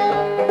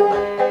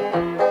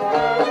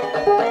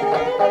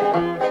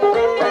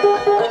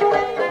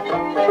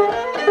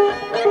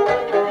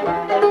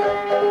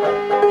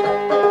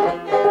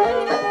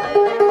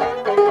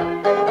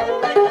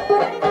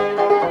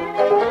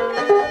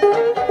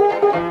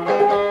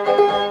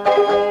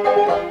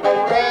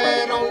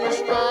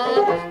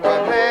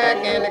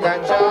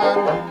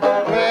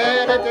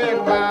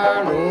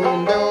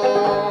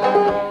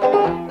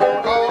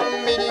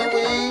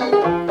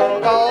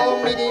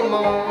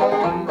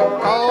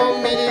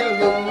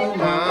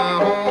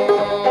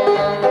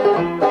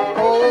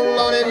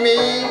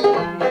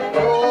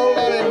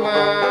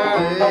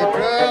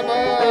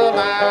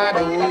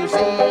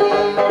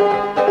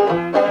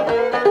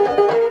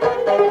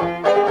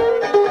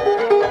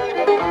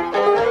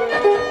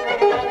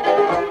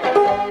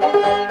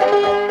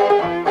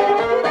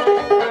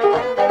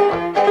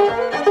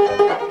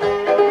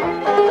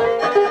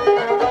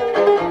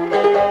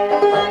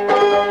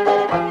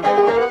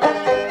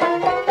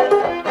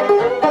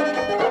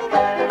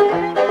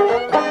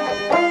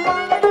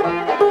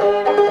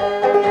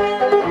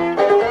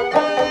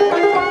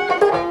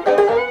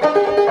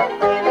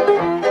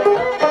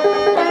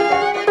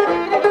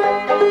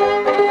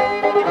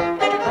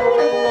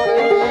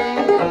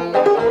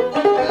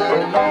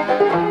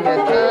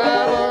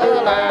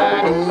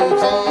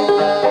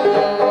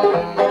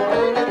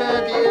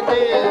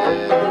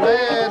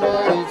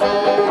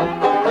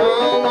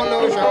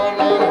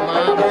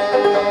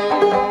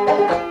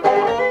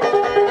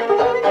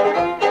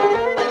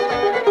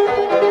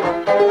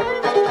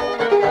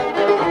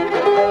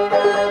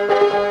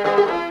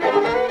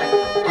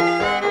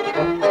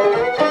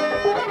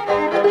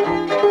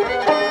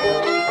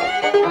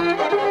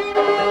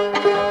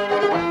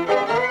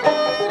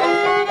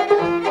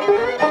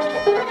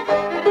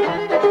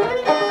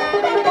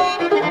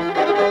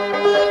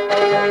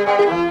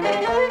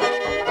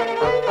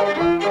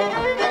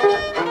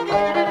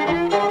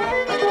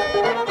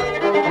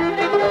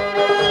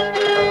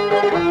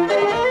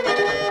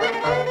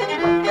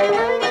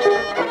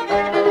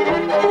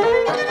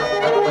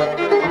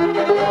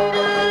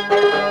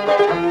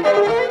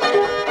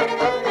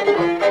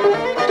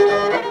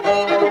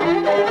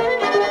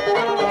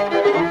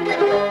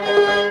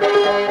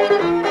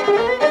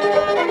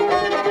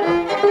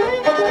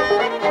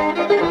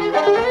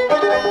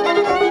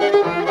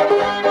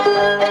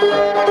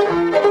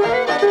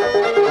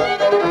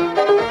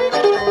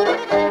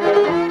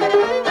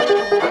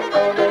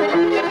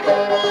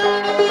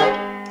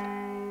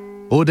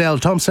 Odell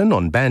Thompson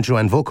on banjo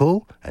and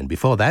vocal, and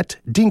before that,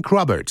 Dink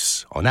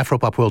Roberts on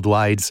Afropop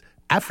Worldwide's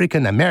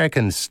African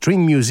American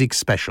String Music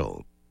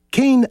Special.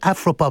 Keen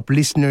Afropop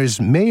listeners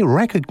may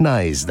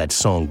recognize that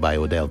song by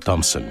Odell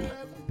Thompson.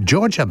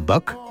 Georgia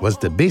Buck was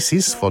the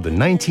basis for the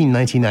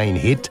 1999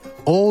 hit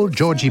Old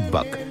Georgie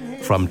Buck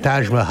from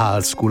Taj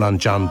Mahal School and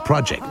John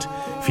project,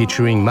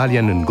 featuring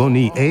Malian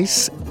Ngoni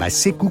ace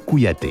Baseku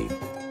Kouyaté.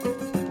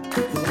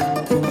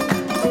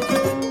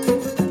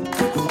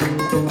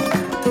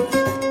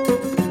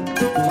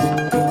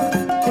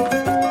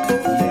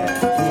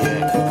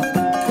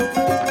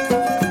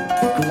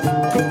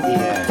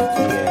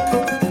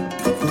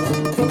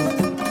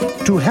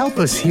 To help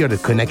us hear the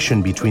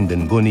connection between the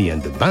Ngoni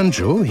and the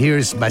banjo,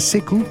 here's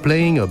Baseku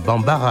playing a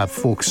Bambara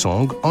folk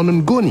song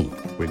on Ngoni.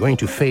 We're going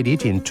to fade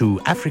it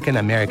into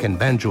African-American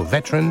banjo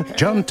veteran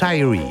John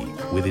Tyree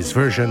with his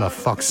version of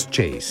Fox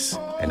Chase.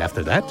 And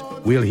after that,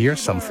 we'll hear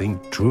something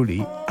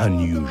truly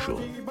unusual.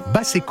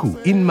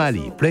 Baseku in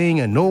Mali playing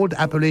an old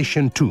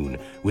Appalachian tune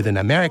with an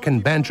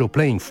American banjo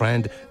playing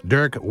friend,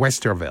 Dirk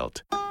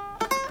Westervelt.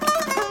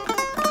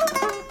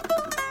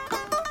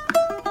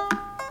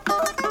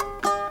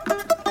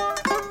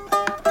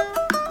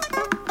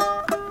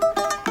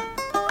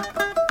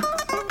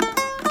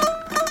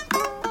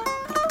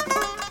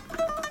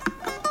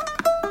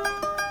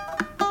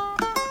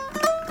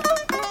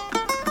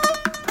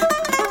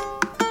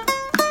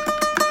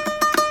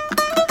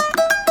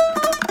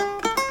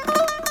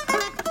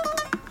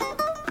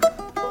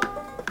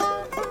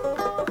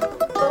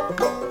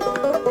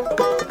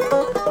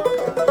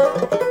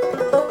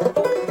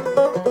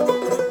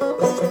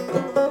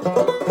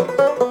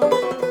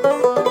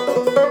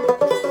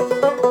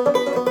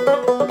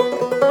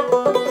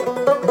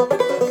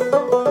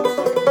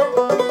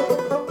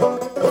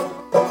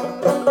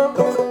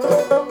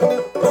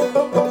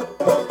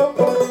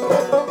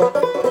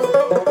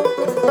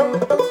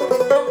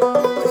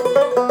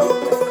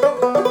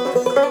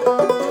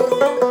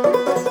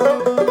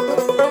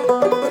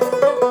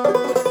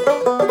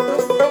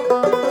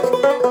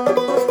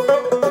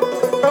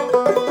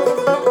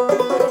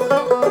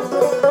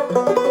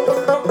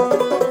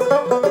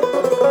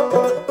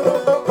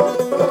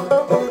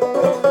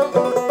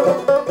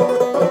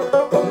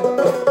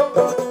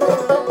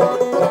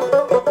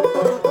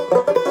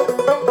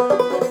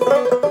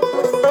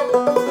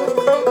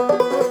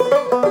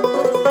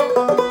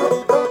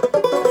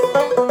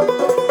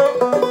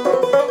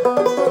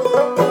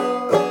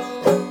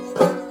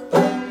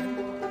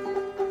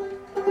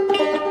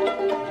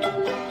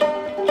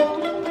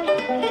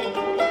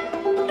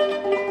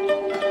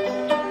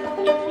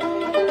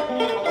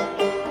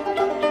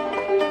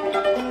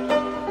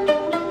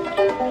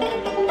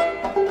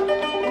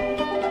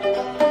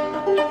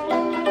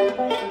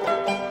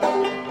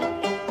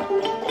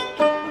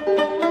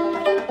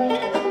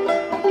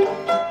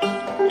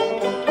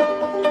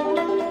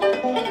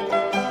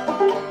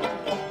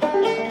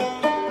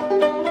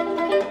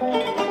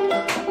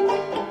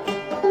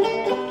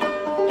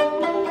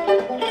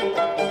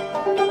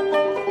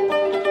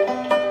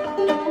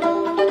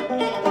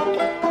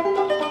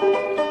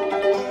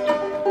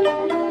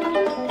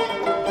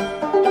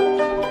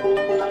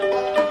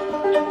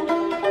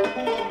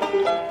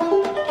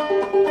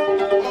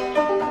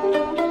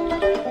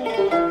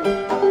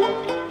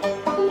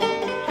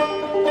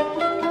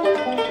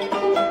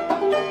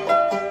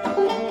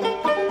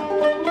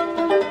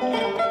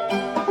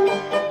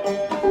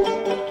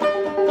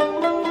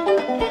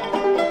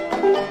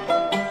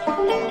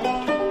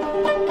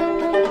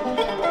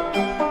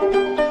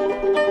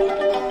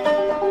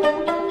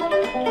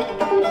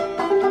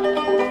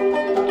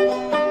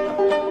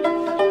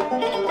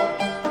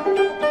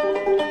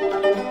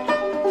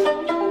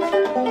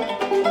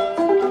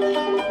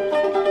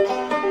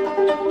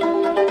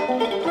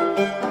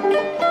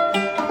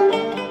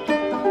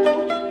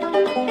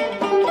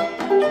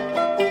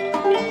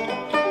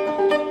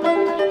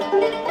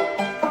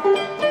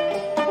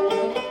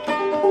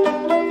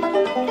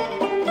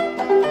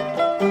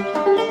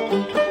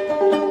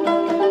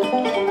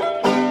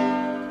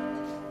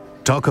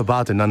 Talk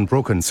about an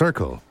unbroken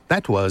circle.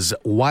 That was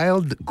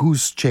Wild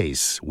Goose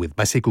Chase with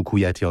Baseku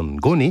Kouyaté on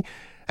Ngoni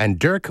and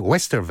Dirk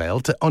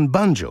Westervelt on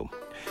banjo.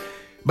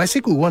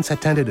 Basekou once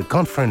attended a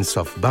conference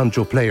of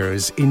banjo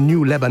players in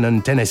New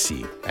Lebanon,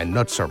 Tennessee, and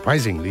not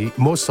surprisingly,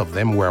 most of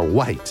them were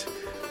white.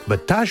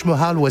 But Taj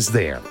Mahal was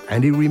there,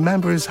 and he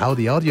remembers how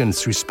the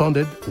audience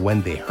responded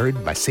when they heard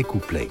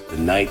Basekou play. The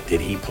night that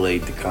he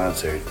played the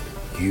concert,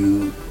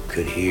 you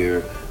could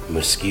hear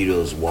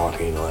mosquitoes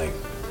walking like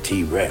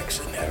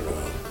T-Rex in that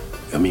room.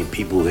 I mean,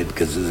 people had,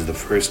 because this is the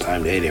first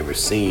time they'd ever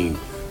seen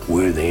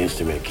where the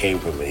instrument came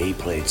from, and he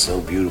played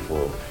so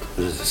beautiful.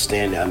 It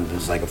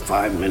was like a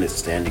 5-minute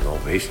standing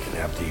ovation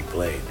after he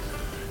played.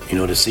 You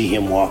know, to see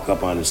him walk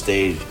up on the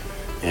stage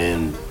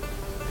and,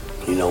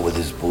 you know, with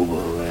his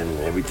boo-boo and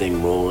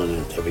everything rolling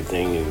and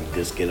everything, and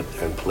just get up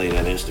there and play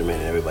that instrument,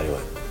 and everybody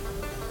went.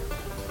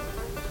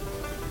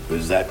 It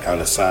was that kind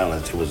of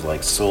silence. It was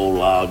like so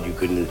loud you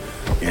couldn't,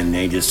 and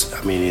they just,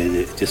 I mean,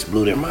 it just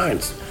blew their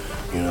minds.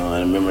 You know, I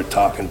remember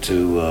talking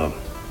to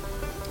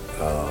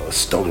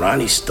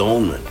Ronnie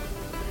Stoneman,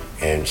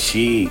 and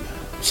she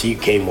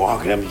came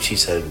walking up and she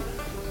said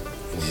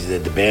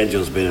the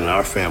banjo's been in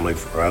our family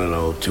for, I don't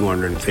know,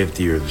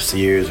 250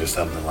 years or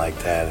something like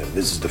that, and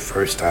this is the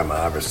first time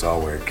I ever saw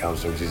where it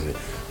comes from. She said,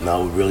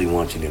 no, we really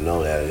want you to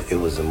know that it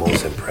was the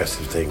most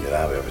impressive thing that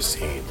I've ever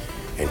seen.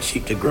 And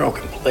the girl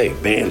can play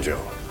banjo,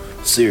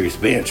 serious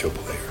banjo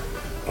player,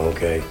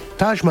 okay?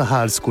 Taj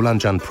Mahal's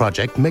Kulanjan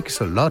project makes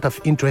a lot of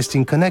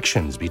interesting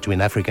connections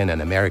between African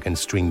and American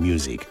string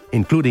music,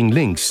 including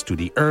links to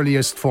the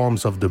earliest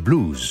forms of the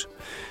blues.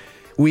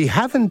 We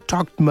haven't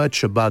talked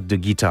much about the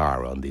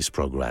guitar on this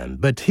program,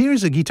 but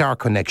here's a guitar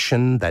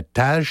connection that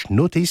Taj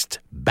noticed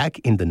back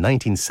in the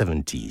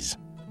 1970s.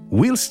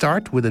 We'll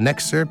start with an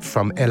excerpt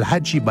from El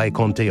Hadji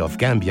Baikonte of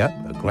Gambia,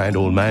 a grand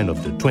old man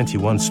of the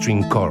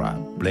 21-string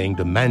kora, playing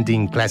the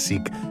Manding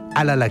classic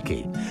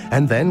Alalake,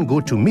 and then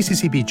go to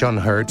Mississippi John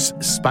Hurt's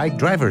Spike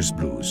Driver's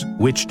Blues,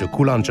 which the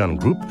Kulanjan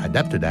group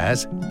adapted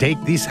as Take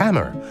This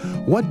Hammer.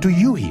 What do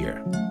you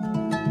hear?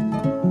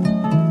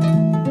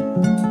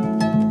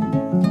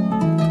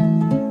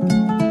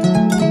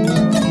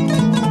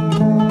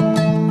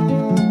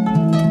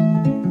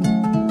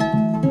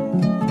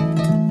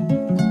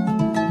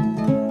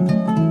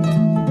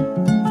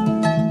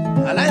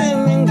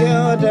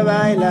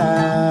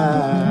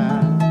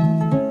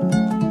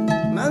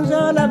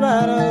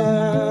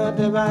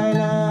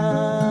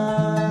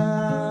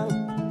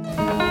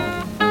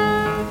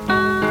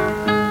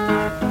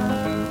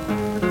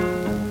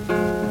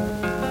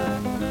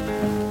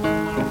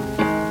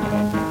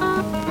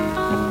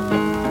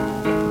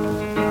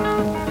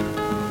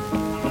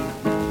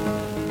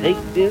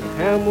 Take this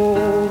hammer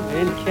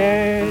and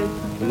carry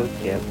to my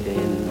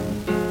captain.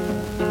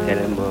 Tell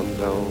him I'm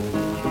gone.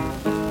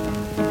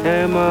 Tell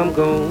him I'm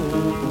gone.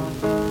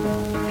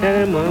 Tell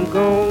him I'm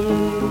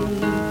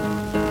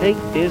gone. Take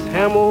this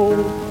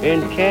hammer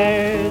and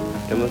carry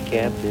to my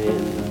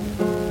captain.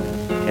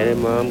 Tell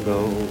him I'm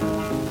gone.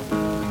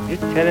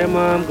 Just tell him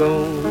I'm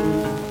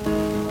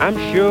gone. I'm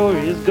sure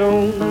he's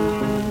gone.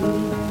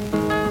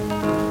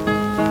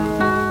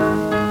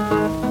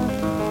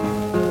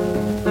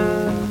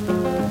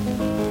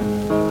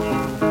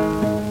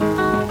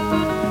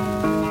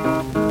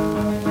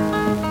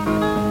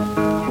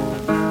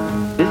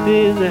 This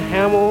is the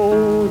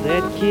hammer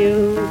that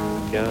killed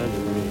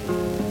Johnny Ray,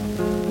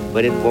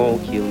 but it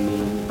won't kill me.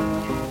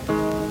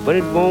 But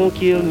it won't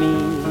kill me.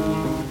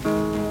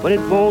 But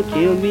it won't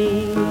kill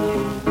me.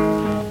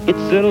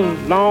 It's a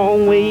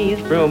long ways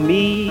from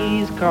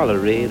East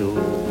Colorado,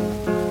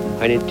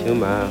 honey, to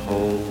my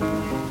home,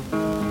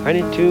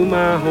 honey, to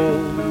my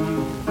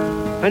home,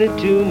 honey,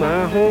 to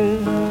my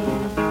home.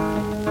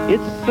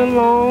 It's a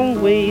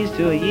long ways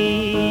to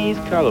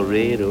East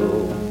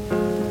Colorado,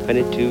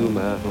 honey, to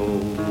my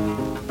home,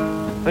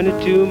 honey,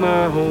 to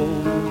my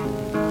home.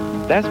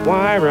 That's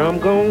why I'm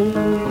gone.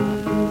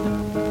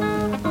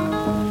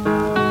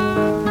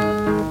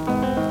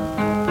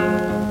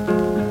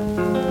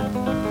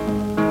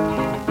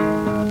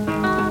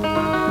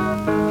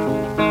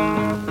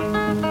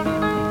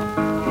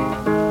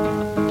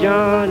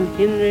 John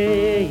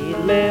Henry, he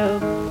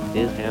left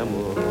his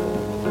hammer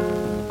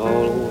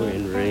all over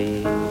in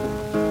red,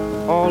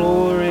 all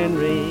over in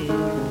red.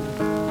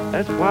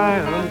 That's why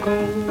I'm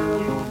gone.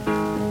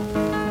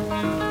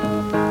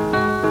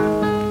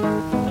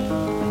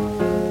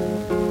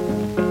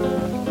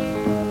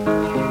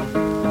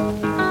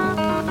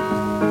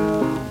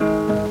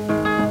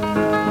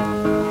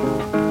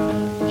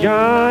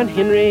 John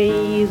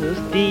Henry's a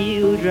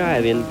steel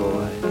driving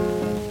boy,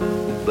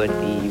 but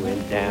he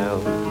went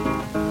down.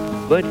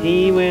 But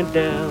he went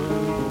down,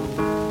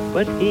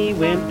 but he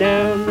went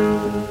down.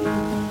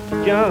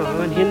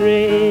 John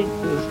Henry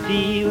was a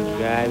steel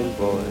driving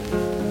boy,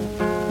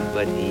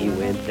 but he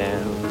went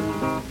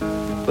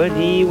down, but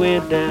he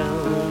went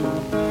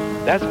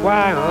down. That's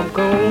why I'm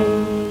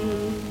gone.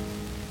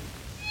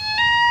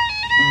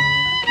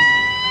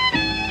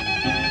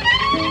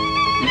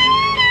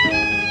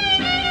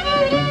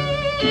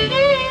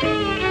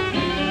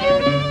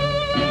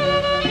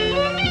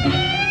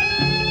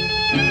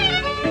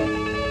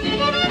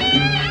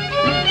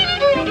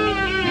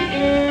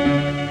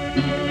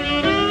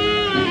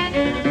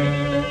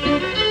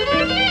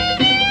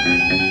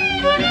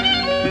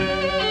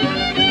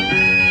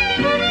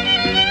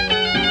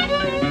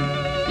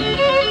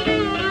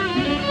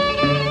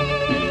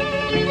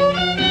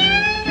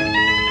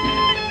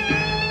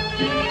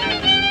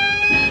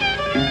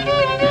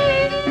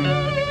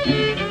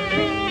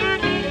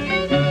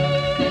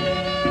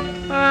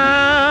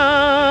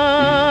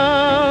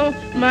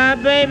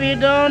 baby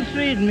don't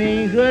treat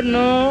me good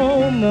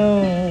no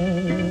more.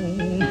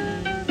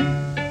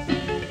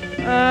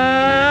 Oh,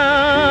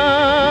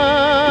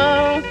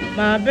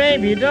 my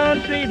baby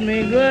don't treat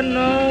me good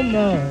no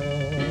more.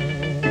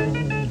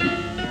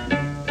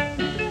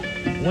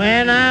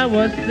 When I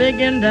was sick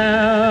and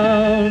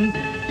down,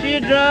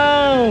 she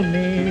drove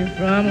me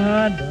from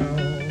her door.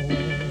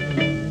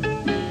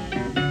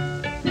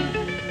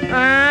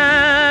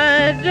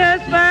 I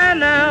just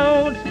found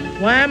out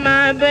why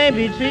my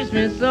baby treats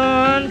me so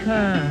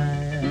unkind.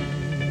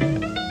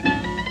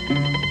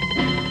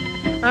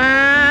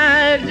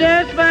 I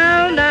just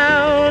found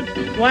out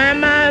why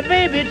my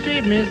baby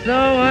treats me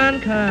so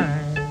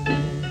unkind.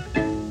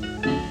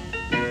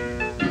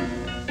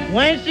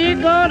 When she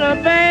go to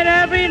bed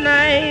every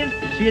night,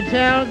 she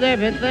tells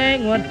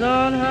everything what's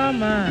on her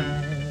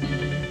mind.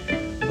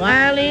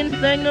 Violin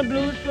sing the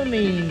blues for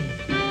me.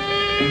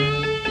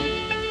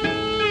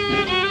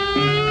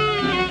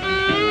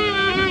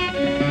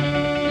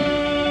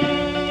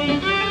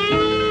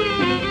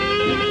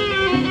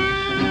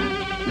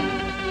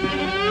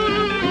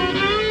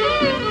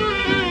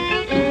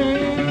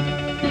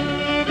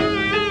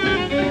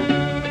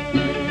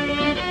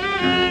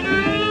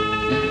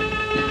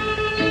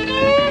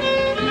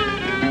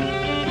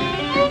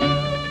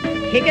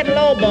 Kick it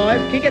low,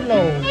 boys, kick it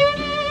low.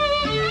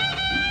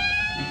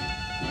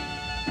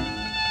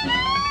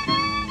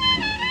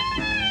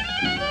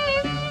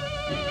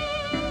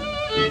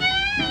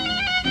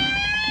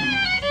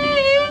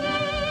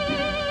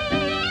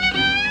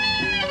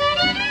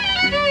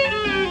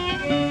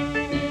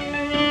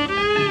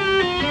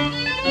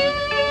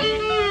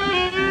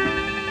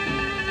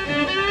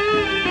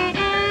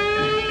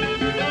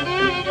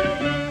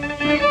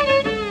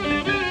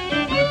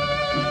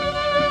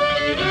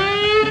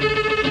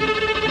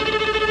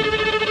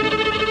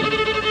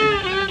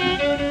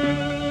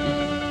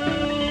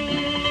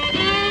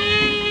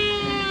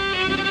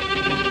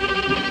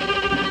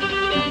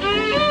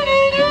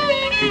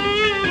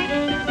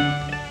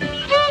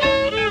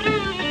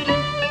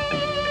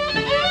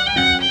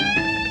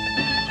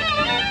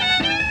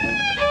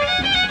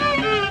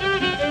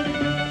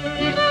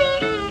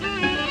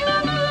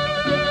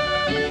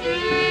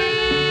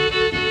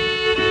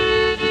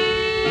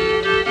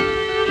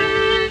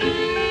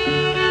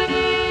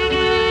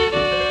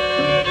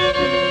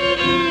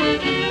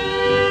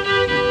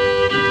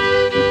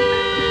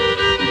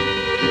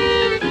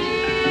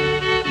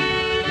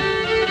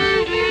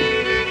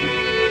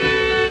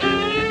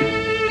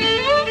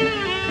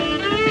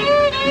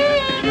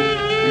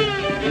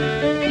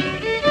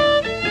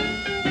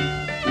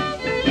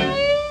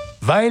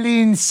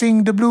 Violin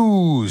Sing the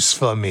Blues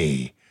for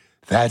Me.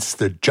 That's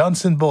the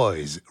Johnson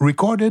Boys,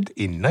 recorded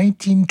in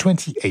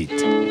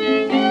 1928.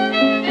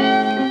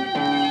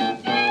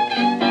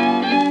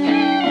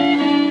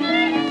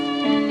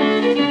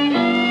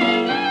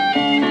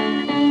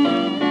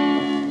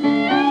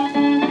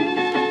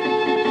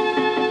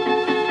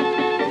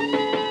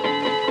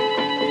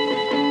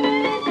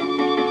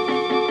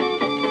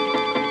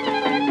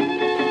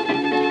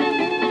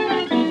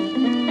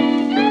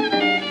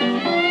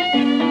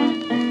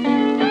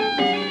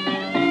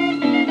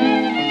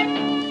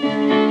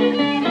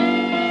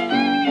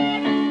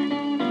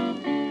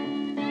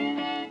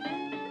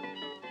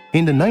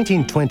 In the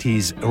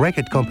 1920s,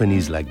 record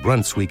companies like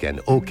Brunswick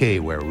and OK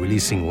were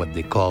releasing what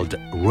they called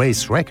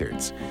race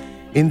records.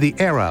 In the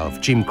era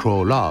of Jim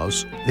Crow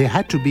laws, there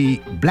had to be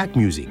black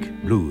music,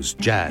 blues,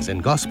 jazz,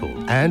 and gospel,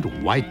 and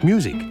white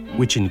music,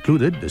 which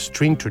included the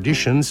string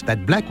traditions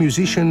that black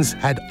musicians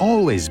had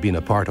always been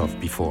a part of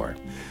before.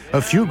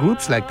 A few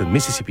groups like the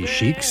Mississippi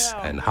Sheiks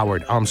and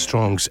Howard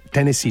Armstrong's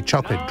Tennessee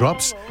Chocolate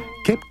Drops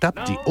kept up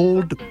the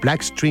old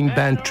black string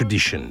band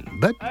tradition,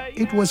 but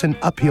it was an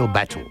uphill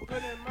battle,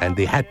 and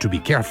they had to be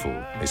careful,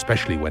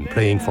 especially when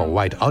playing for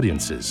white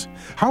audiences.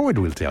 Howard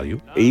will tell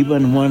you.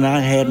 Even when I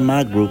had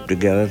my group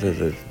together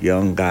as a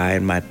young guy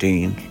in my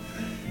teens,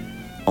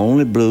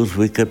 only blues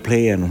we could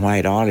play in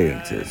white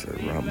audiences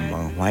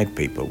among white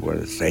people were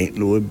the St.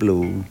 Louis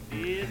Blues,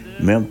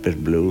 Memphis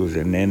Blues,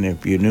 and then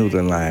if you knew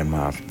the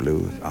Limehouse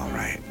Blues, all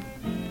right.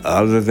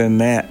 Other than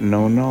that,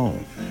 no.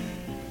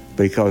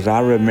 Because I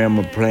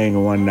remember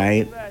playing one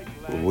night,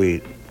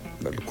 the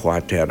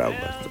quartet of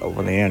us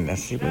over there, and I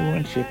said, we were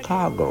in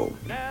Chicago.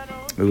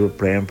 We were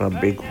playing for a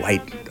big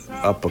white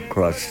upper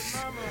crust,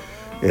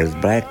 as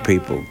black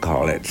people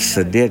call it,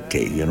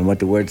 sedity. You know what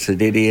the word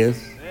sedity is?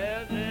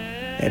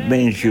 It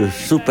means you're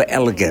super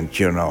elegant,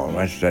 you know.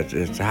 That's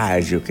as high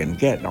as you can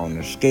get on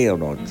the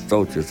scale, on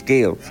social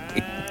scales.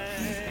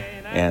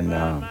 And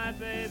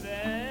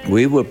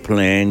we were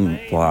playing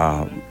for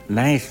a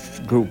nice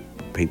group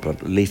of people.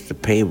 At least the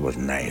pay was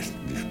nice,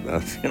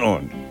 you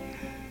know.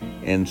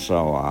 And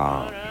so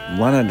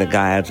one of the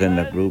guys in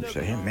the group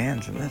said, hey,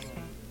 man, so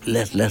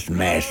let's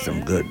mash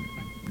some good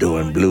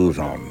doing blues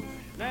on them.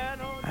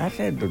 I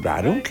said,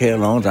 I don't care as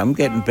long as I'm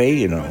getting paid,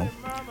 you know.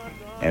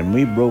 And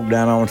we broke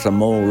down on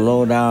some old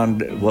low-down,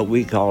 what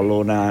we call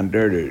low-down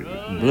dirty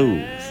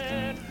blues,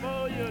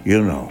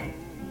 you know.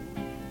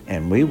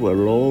 And we were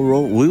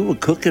we were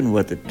cooking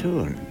with it,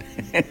 too.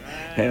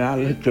 And I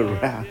looked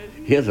around.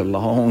 Here's a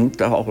long,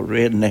 tall,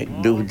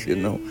 redneck dude, you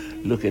know,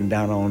 looking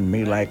down on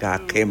me like I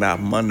came out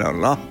from under a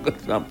log or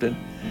something.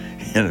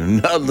 And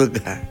another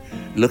guy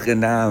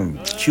looking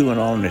down, chewing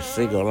on his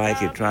cigar like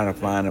he's trying to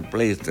find a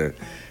place to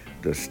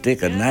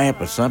stick a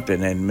knife or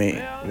something in me.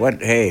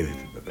 What, hey,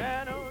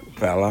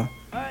 fella?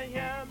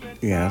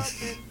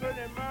 Yes?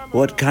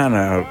 What kind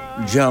of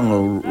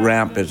jungle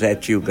ramp is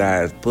that you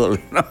guys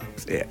pulling up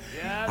there?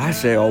 I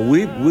say, oh,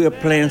 we're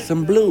playing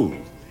some blues.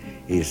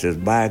 He says,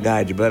 by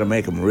God, you better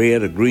make them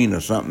red or green or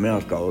something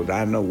else, because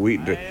I know we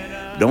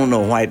don't know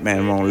white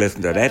man won't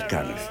listen to that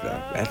kind of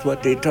stuff. That's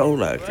what they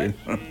told us, you know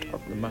what I'm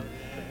talking about?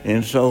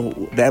 And so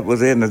that was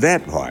the end of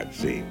that part,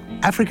 see.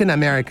 African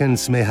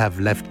Americans may have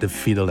left the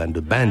fiddle and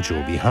the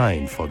banjo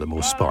behind for the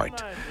most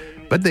part,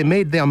 but they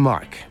made their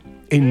mark.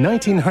 In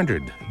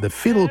 1900, the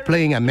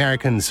fiddle-playing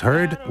Americans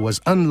heard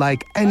was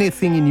unlike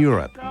anything in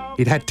Europe.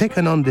 It had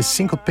taken on the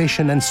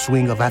syncopation and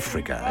swing of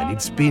Africa, and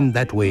it's been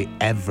that way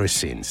ever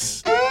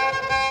since.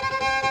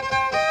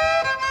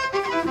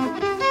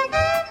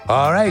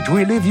 All right,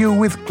 we leave you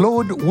with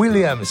Claude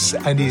Williams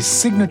and his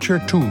signature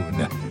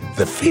tune,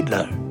 The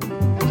Fiddler.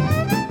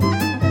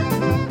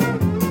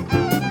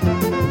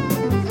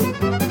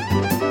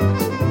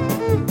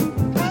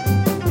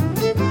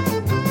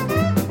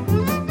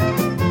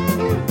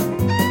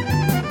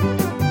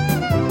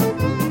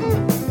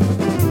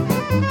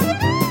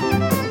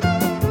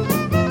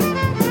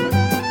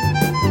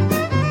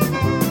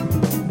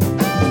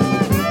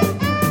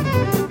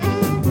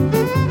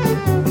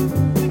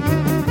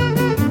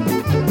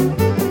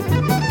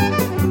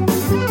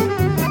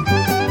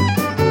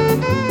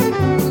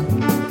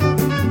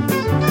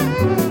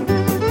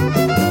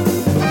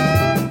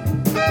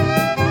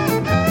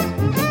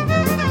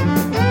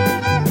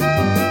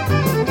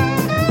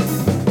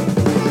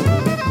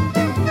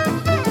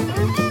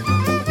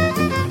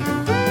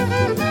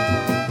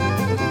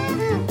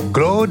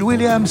 Claude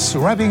Williams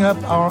wrapping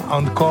up our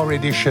encore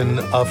edition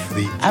of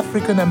the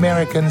African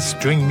American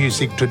string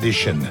music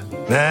tradition.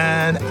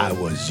 Man, I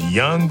was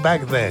young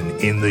back then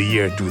in the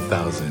year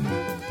 2000.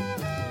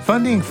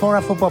 Funding for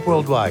Afropop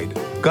Worldwide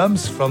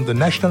comes from the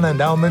National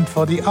Endowment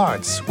for the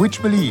Arts,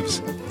 which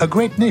believes a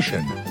great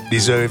nation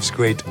deserves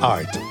great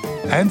art,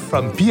 and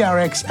from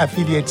PRX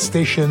affiliate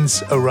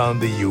stations around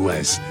the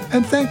US.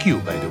 And thank you,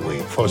 by the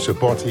way, for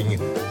supporting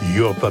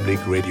your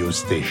public radio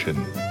station.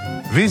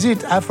 Visit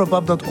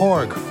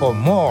afropop.org for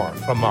more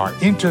from our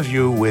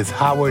interview with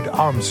Howard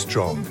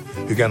Armstrong.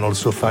 You can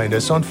also find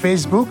us on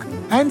Facebook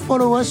and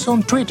follow us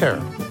on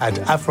Twitter at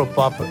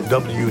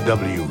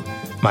AfropopWW.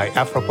 My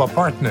Afropop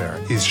partner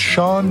is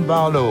Sean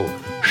Barlow.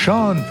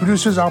 Sean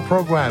produces our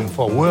program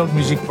for World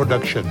Music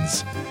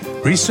Productions.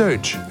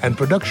 Research and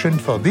production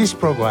for this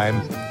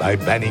program by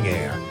Banning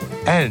Air.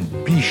 And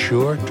be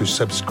sure to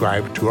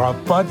subscribe to our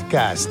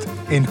podcast,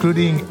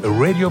 including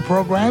radio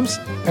programs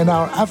and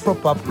our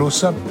Afropop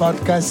Close-Up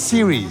podcast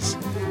series.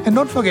 And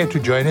don't forget to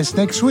join us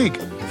next week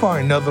for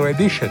another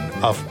edition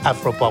of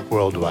Afropop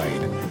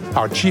Worldwide.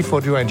 Our chief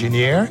audio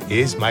engineer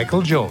is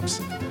Michael Jones.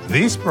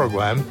 This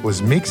program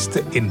was mixed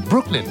in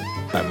Brooklyn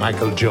by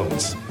Michael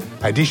Jones.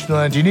 Additional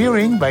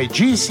engineering by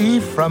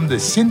GC from the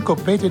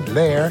Syncopated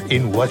Lair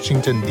in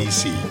Washington,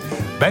 D.C.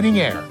 Banning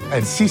Air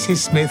and CC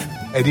Smith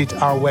edit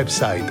our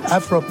website,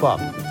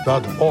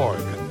 afropop.org.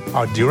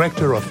 Our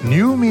director of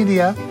new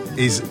media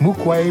is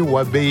Mukwe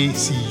Wabe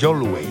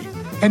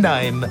Siyolwe. And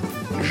I'm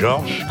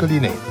Georges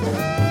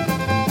Collinet.